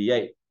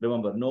nuclei.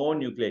 Remember, no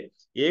nuclei.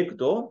 Ek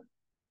to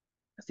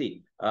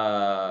see,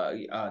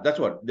 that's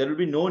what, there will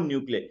be no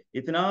nuclei.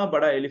 इतना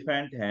बड़ा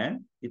elephant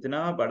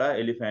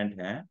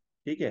है,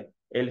 ठीक है?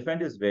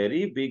 Elephant is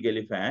very big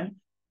elephant.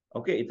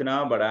 Okay,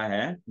 इतना बड़ा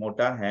है,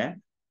 मोटा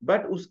है,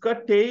 but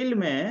उसका tail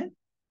में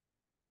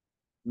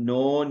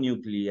no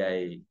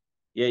nuclei.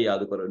 ये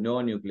याद करो, no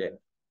nuclei.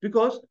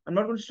 Because I'm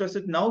not going to stress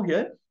it now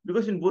here,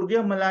 because in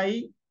Burgia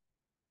Malai,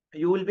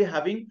 you will be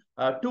having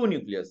 2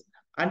 nucleus.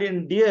 And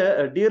in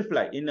deer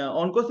fly, in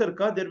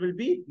onchocerca, there will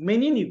be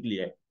many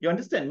nuclei. You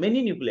understand?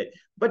 Many nuclei.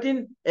 But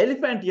in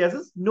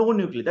elephantiasis, no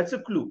nuclei. That's a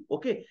clue.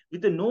 Okay.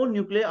 With the no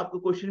nuclei,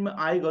 आपको question में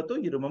आएगा तो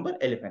you remember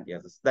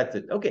elephantiasis. That's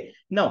it. Okay.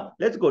 Now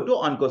let's go to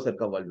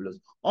onchocerca volvulus.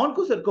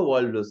 Onchocerca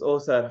volvulus. Oh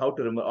sir, how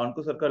to remember?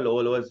 Onchocerca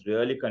loaloa is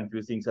really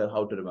confusing, sir.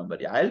 How to remember?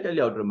 Yeah, I'll tell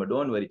you how to remember.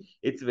 Don't worry.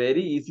 It's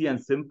very easy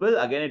and simple.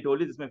 Again, I told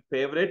you this is my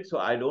favorite, so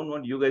I don't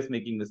want you guys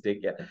making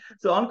mistake here.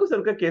 So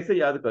onchocerca कैसे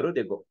याद करो?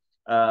 देखो.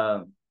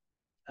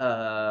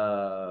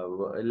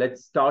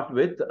 Let's start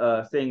with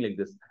saying like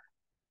this.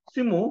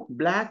 Simu,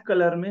 black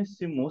color में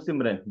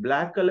Simran.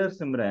 Black color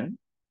Simran.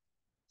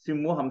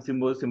 Simu, हम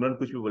Simran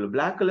कुछ भी बोलो.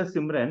 Black color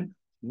Simran.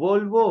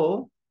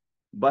 Volvo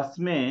बस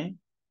में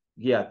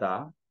गया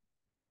था.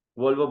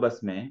 Volvo बस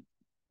में.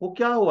 वो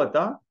क्या हुआ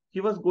था?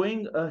 He was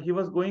going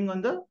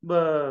on the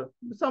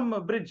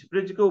some bridge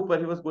के ऊपर.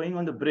 He was going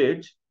on the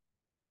bridge.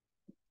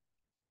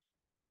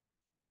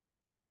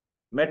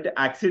 Met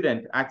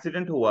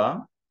accident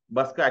हुआ.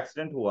 बस का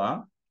एक्सीडेंट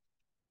हुआ.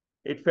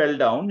 It fell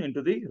down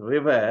into the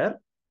river.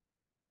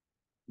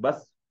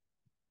 बस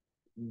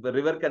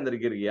रिवर के अंदर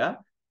गिर गया.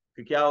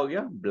 फिर क्या हो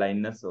गया?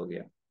 ब्लाइंडनेस हो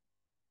गया.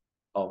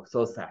 Oh,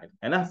 so sad,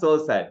 है ना? So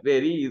sad.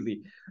 Very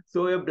easy.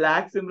 So a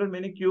black Simran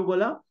मैंने क्यों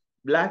बोला?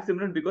 Black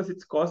Simran because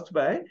it's caused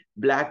by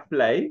black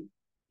fly.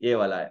 ये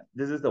वाला है.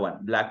 This is the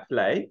one. Black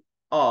fly,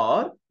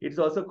 or it's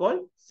also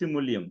called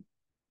simulium.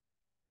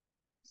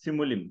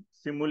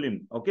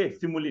 Okay,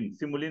 simulin.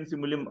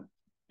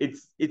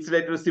 It's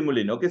like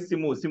simulin. Okay,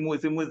 simu is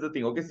the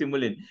thing. Okay,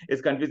 simulin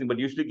is confusing, but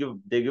usually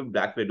they give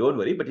black fly. Don't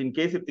worry. But in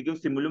case if they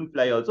give simulum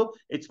fly also,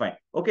 it's fine.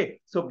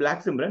 Okay, so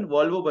black simran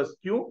volvobus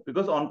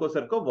because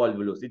onchocerca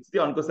volvulus. It's the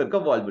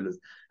onchocerca volvulus.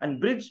 And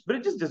bridge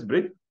is just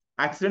bridge.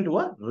 Accident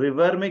हुआ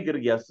river में गिर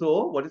गया.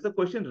 So what is the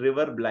question?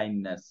 River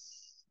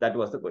blindness. That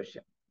was the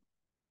question.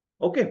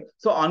 Okay,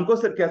 so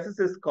onchocercasis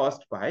is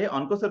caused by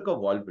onchocerca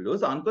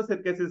volvulus.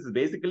 Onchocercasis is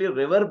basically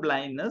river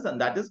blindness,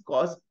 and that is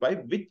caused by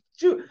which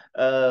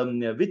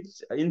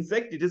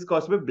insect? It is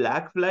caused by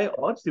black fly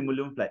or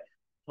simulum fly.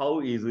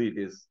 How easy it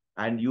is,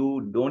 and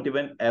you don't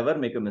even ever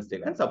make a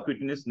mistake. And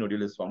subcutaneous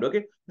nodule is formed.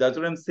 Okay, that's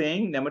what I'm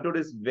saying. Nematode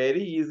is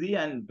very easy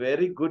and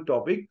very good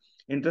topic,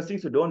 interesting.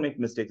 So don't make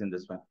mistakes in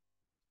this one.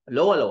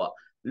 Loaloa.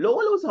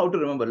 Loaloa is how to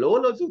remember.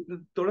 Loaloa is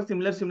थोड़ा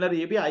similar.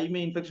 ये भी eye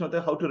में infection होता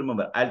है. How to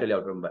remember? I'll tell you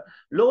how to remember.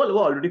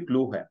 Loaloa already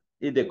clue है.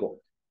 ये देखो.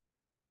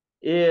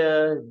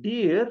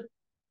 Deer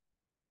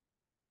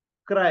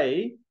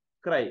cry.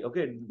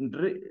 Okay.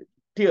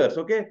 Tears.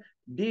 Okay.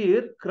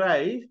 Deer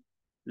cries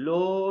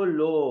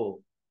low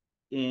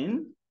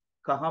in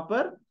कहाँ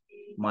पर?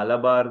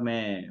 Malabar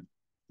में.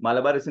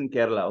 Malabar is in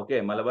Kerala. Okay.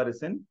 Malabar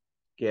is in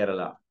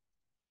Kerala.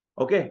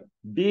 Okay.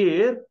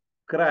 Deer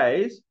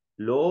cries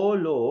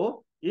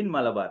low in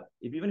Malabar.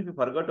 Even if you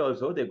forgot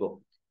also, they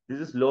go. This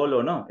is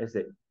low, no?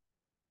 Essay.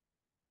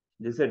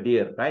 This is a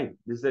deer, right?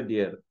 This is a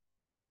deer.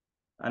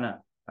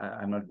 Anna,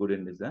 I'm not good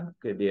in this. Huh?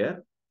 Okay,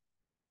 deer.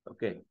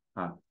 Okay.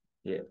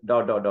 Yeah.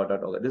 Dot.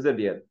 Okay. This is a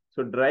deer.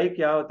 So dry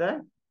kya hota hai?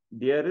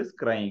 Deer is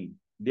crying.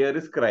 Deer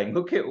is crying.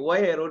 Okay.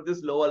 Why I wrote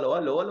this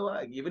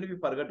loa? Even if you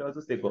forgot also,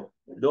 say go.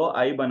 Do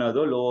I bana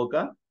do low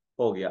ka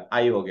ho gaya.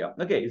 I ho gaya.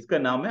 Okay.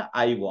 Iska naam hai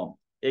eye worm.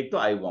 एक तो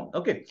आई warm.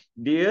 Okay,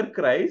 dear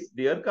Christ,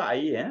 dear का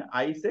आई है,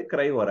 आई से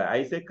cry हो रहा है,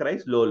 आई से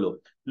Christ लो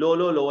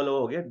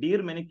हो गया.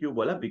 डियर मैंने क्यों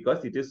बोला?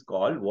 Because it is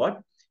called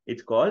what?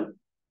 It's called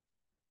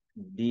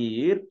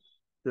dear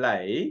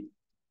fly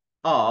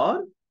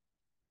और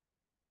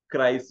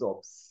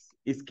क्राइसॉप्स.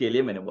 इसके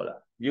लिए मैंने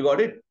बोला. You got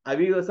it?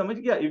 अभी समझ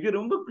गया? If you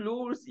remember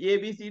clues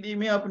ABCD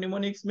में आप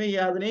निमोनिक्स में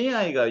याद नहीं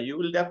आएगा. You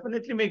will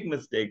definitely make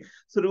mistake.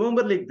 So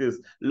remember like this.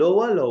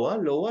 लोआ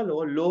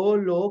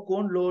लो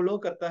कौन लो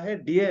करता है?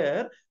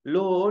 डियर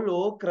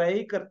लो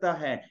क्राई करता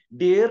है.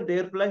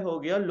 डियर फ्लाई हो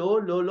गया.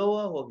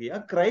 लोआ हो गया.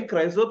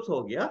 क्राइसोप्स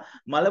हो गया.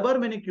 मलाबार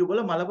मैंने क्यों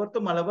बोला? मलाबार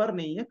तो मलाबार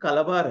नहीं है,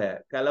 कलाबार है.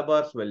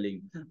 कलाबार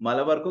स्वेलिंग.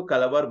 मलाबार को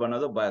कलाबार बना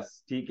दो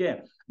बस. ठीक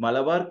है.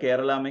 मलाबार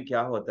केरला में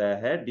क्या होता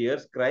है?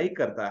 डियर्स क्राई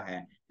करता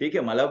है. ठीक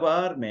है.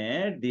 मलाबार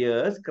में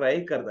डियर्स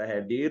क्राई करता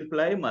है. डियर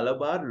फ्लाई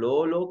मलाबार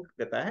लो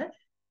कहता है.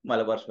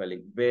 Malabar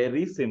swelling.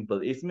 Very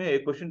simple. इसमें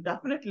एक क्वेश्चन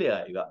डेफिनेटली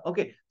आएगा.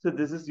 Okay, so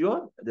this is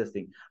your this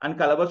thing. And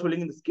Calabar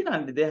swelling in the skin,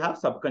 and they have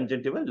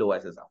subconjunctival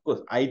loasis. Of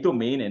course, I to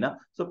main है ना,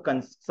 so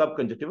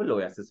subconjunctival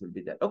loasis will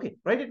be there. Okay,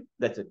 write it.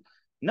 That's it.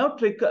 Now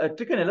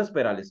Trichinella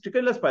spiralis.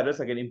 Trichinella spiralis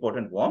again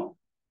important worm.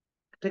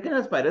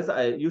 Trichinella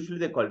spiralis usually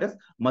they call it as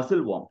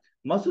muscle worm.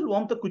 Muscle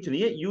worm तो कुछ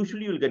नहीं है.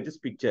 Usually you will get this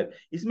picture.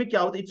 इसमें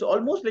क्या होता है? It's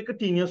almost like a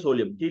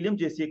teniosolium. Telium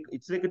जैसे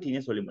it's like a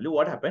teniosolium.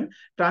 What happened?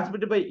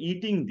 Transmitted by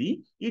eating the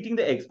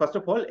eggs. First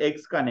of all,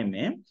 eggs खाने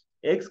में,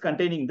 eggs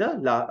containing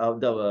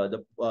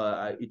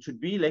it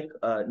should be like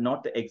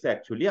not the eggs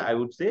actually. I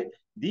would say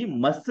the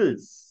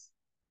muscles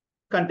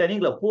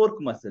containing the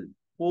pork muscle.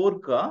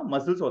 Pork का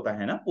muscles होता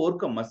है ना, pork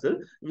का muscle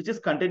which is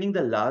containing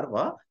the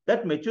larva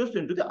that matures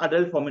into the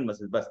adult form in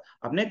muscle. बस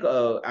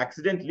आपने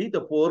accidentally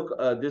the pork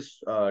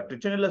this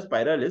Trichinella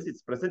spiralis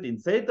is present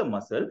inside the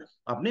muscle.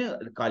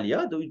 आपने खा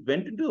लिया, so it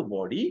went into the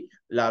body.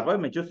 Larva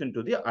matures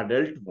into the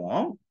adult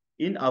form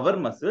in our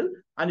muscle,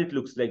 and it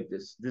looks like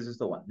this. This is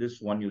the one.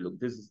 This one you look.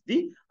 This is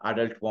the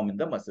adult form in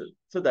the muscle.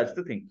 So that's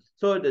the thing.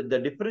 So the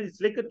difference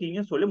is like a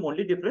teniosolium.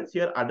 Only difference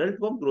here, adult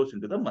form grows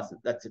into the muscle.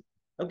 That's it.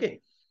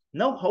 Okay.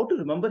 Now, how to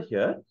remember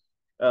here?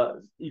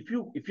 If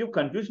you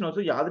confusion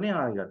also याद नहीं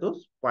आएगा तो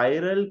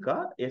spiral का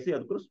ऐसे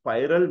याद करो.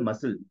 Spiral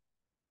muscle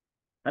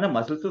है ना.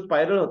 Muscles तो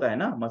spiral होता है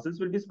ना. Muscles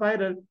will be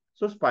spiral.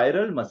 So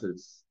spiral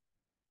muscles.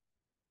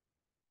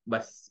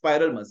 बस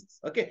spiral muscles.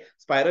 Okay.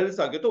 Spiral is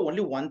आगे तो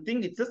only one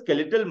thing. It's a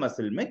skeletal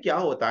muscle. में क्या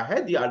होता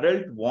है? The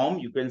adult worm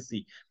you can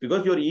see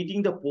because you're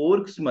eating the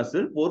pork's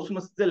muscle. Pork's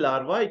muscle is a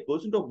larva. It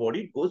goes into a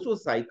body. It goes to a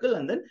cycle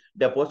and then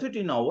deposit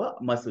in our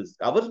muscles.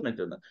 Our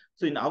skeletal.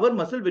 So in our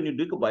muscle, when you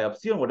do a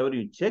biopsy or whatever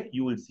you check,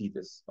 you will see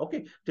this.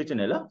 Okay.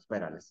 Trichinella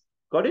spiralis.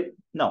 Got it?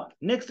 Now,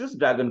 next is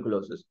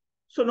dragonculosis.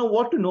 So now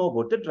what to know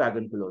about the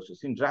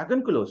dragonculosis? In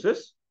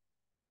dragonculosis,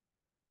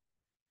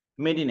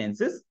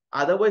 medinensis,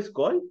 otherwise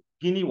called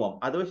guinea worm.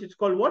 Otherwise, it's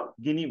called what?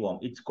 Guinea worm.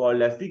 It's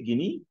called as the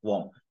guinea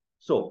worm.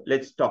 So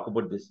let's talk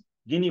about this.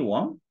 Guinea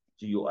worm,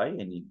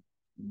 G-U-I-N-E.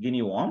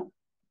 Guinea worm.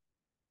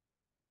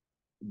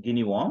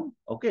 Guinea worm.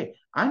 Okay.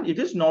 And it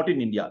is not in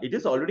India. It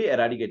is already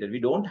eradicated. We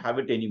don't have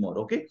it anymore.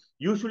 Okay.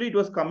 Usually it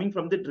was coming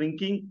from the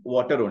drinking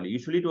water only.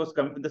 Usually it was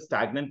coming from the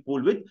stagnant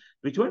pool with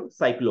which one?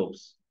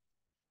 Cyclops.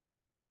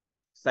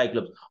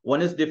 Cyclops.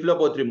 One is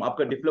Diphyllobothrium.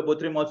 Aapka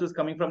Diphyllobothrium also is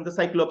coming from the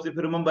Cyclops. If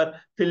you remember,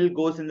 Phil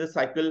goes in the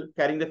cycle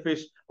carrying the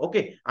fish.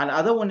 Okay. And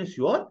other one is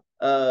your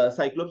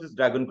Cyclops is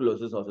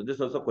dragonclosis also.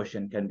 This also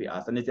question can be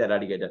asked, and it's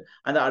eradicated.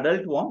 And the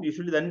adult worm,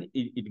 usually then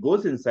it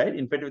goes inside,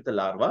 infected with the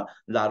larva.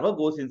 Larva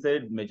goes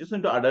inside, matures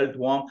into adult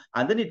worm,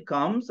 and then it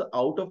comes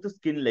out of the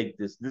skin like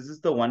this. This is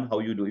the one how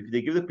you do. If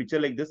they give the picture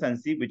like this and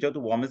see which of the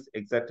worm is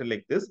exactly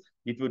like this,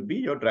 it would be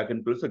your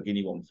dragonclosis or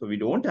guinea worm. So we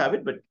don't have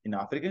it, but in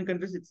African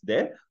countries it's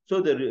there. So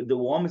the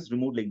worm is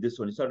removed like this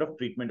one. It's sort of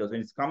treatment. Also,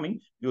 when it's coming,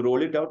 you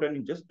roll it out and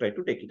you just try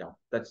to take it out.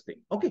 That's the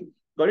thing. Okay.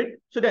 Got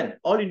it? So then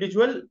all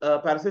individual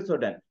parasites are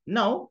done.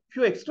 Now,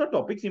 few extra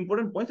topics,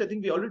 important points. I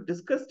think we already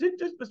discussed it.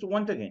 Just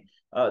once again,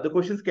 the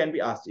questions can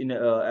be asked in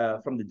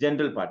from the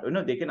general part.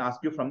 They can ask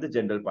you from the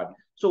general part.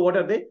 So what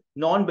are they?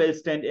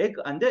 Non-well-stained egg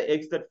and the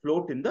eggs that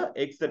float in the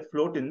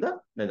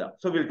nether.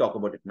 So we'll talk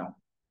about it now.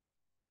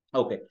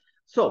 Okay.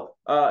 So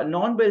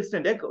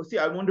non-well-stained egg. See,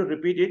 I want to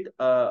repeat it.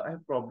 I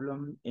have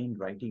problem in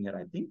writing here.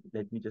 I think.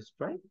 Let me just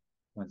try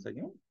once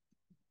again.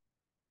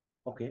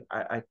 Okay.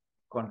 I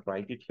can't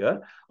write it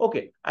here.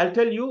 Okay, I'll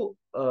tell you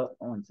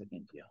 1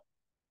 second here.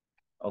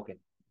 Okay.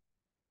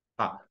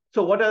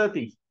 So what are the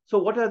things? So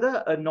what are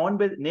the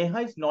non-bile? Neha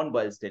is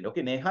non-bile stained.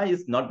 Okay, Neha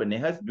is not, but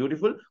Neha is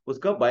beautiful.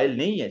 Uska bile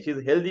nahi hai. She's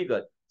a healthy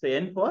girl. So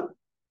N for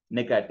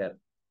necator,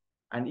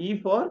 and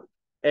E for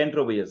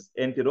enterobius.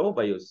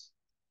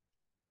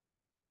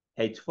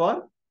 H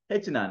for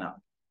H nana.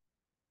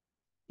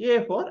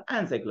 A for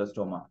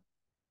ancyclostoma.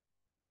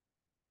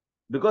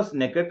 Because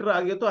necator आ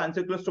गया तो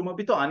ancyclostoma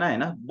भी तो आना है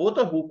ना. Both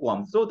are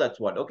hookworms. So that's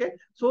what. Okay.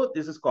 So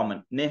this is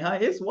common. Neha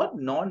is what?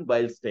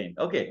 Non-bile stained.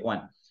 Okay.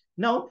 One.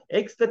 Now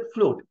eggs that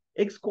float.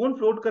 Eggs कौन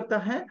float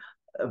करता है?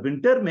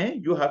 Winter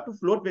में you have to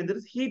float when there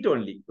is heat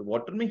only. The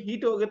water में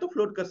heat हो गया तो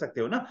float कर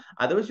सकते हो ना.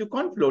 Otherwise you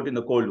can't float in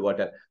the cold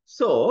water.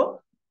 So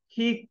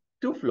heat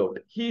to float.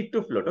 Heat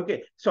to float.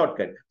 Okay.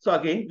 Shortcut. So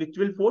again, which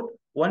will float?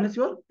 One is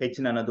your H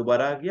nana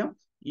दोबारा आ गया.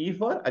 E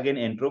for again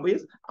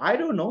enterobius. I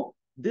don't know.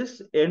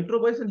 This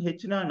enterobius and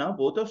H nana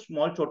both are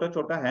small, chota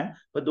hai,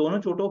 but dono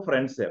choto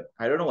friends hai.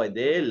 I don't know why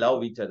they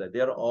love each other. They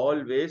are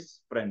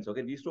always friends.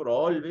 Okay, these two are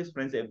always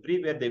friends.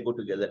 Everywhere they go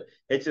together.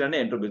 H nana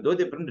and enterobius, though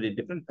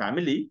different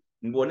family.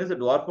 One is a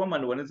dwarf worm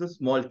and one is a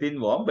small thin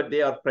worm, but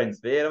they are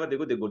friends. Wherever they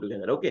go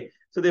together. Okay,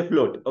 so they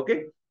float.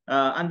 Okay,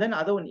 and then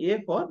other one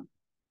A for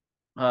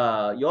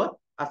your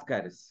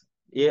ascaris.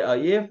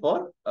 A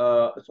for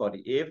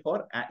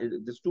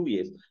there's two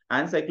A's.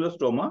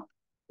 Ancyclostoma.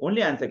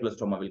 Only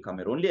ancyclostoma will come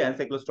here. Only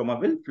ancyclostoma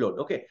will float.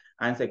 Okay.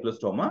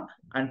 Ancyclostoma.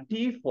 And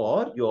T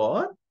for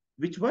your,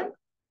 which one?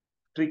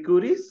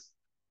 Trichuris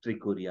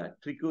trichuria.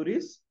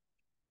 Trichuris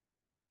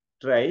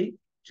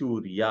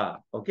trichuria.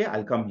 Okay.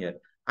 I'll come here.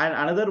 And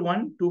another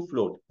one to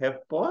float. F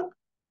for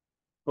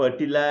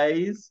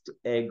fertilized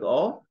egg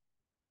of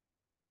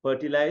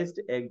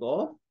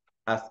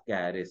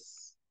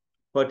ascaris.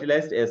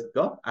 Fertilized egg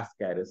of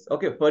ascaris.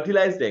 Okay,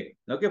 fertilized egg.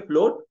 Okay,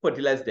 float,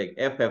 fertilized egg.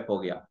 F ho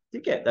gaya.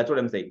 Okay, that's what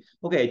I'm saying.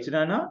 Okay, H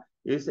nana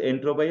is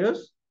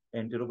enterobius.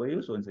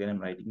 Once again, I'm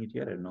writing it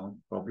here, no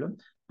problem.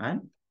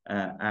 And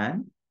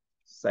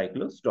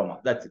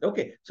cyclostoma. That's it.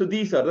 Okay, so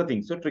these are the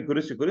things. So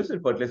trichuris,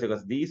 and fertilized egg.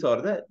 These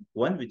are the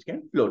one which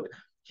can float.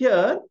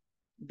 Here,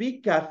 be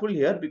careful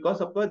here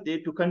because of course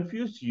to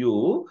confuse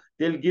you,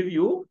 they'll give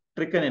you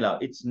trichinella.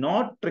 It's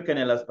not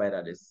Trichinella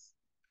spiralis.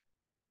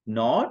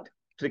 Not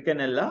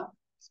Trichinella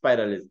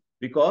spiralis,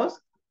 because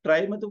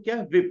try मतलब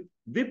क्या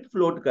whip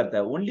float करता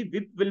है. Only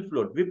whip will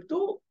float. Whip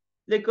तो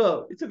like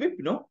it's a whip,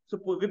 so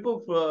whip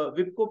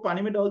को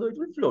पानी में डाल दो, it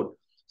will float.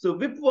 So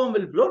whip worm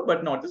will float,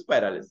 but not the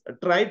spiralis.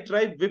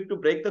 Try whip to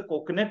break the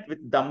coconut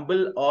with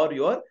dumbbell or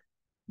your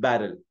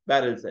barrel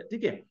set.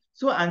 Okay.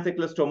 So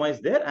ancyclostoma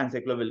is there.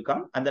 Ancyclo will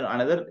come, and then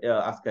another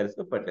ascaris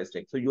for fertilized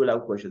egg. So you will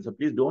have questions. So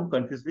please don't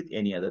confuse with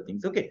any other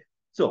things. Okay.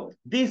 So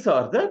these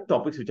are the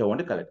topics which I want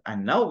to collect.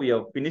 And now we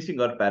are finishing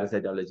our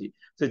parasitology.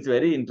 So it's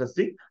very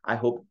interesting. I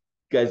hope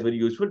guys very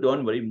useful.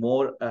 Don't worry,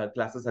 more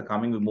classes are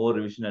coming with more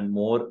revision and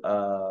more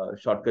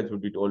shortcuts will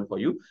be told for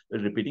you.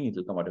 Repeating, it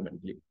will come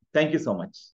automatically. Thank you so much.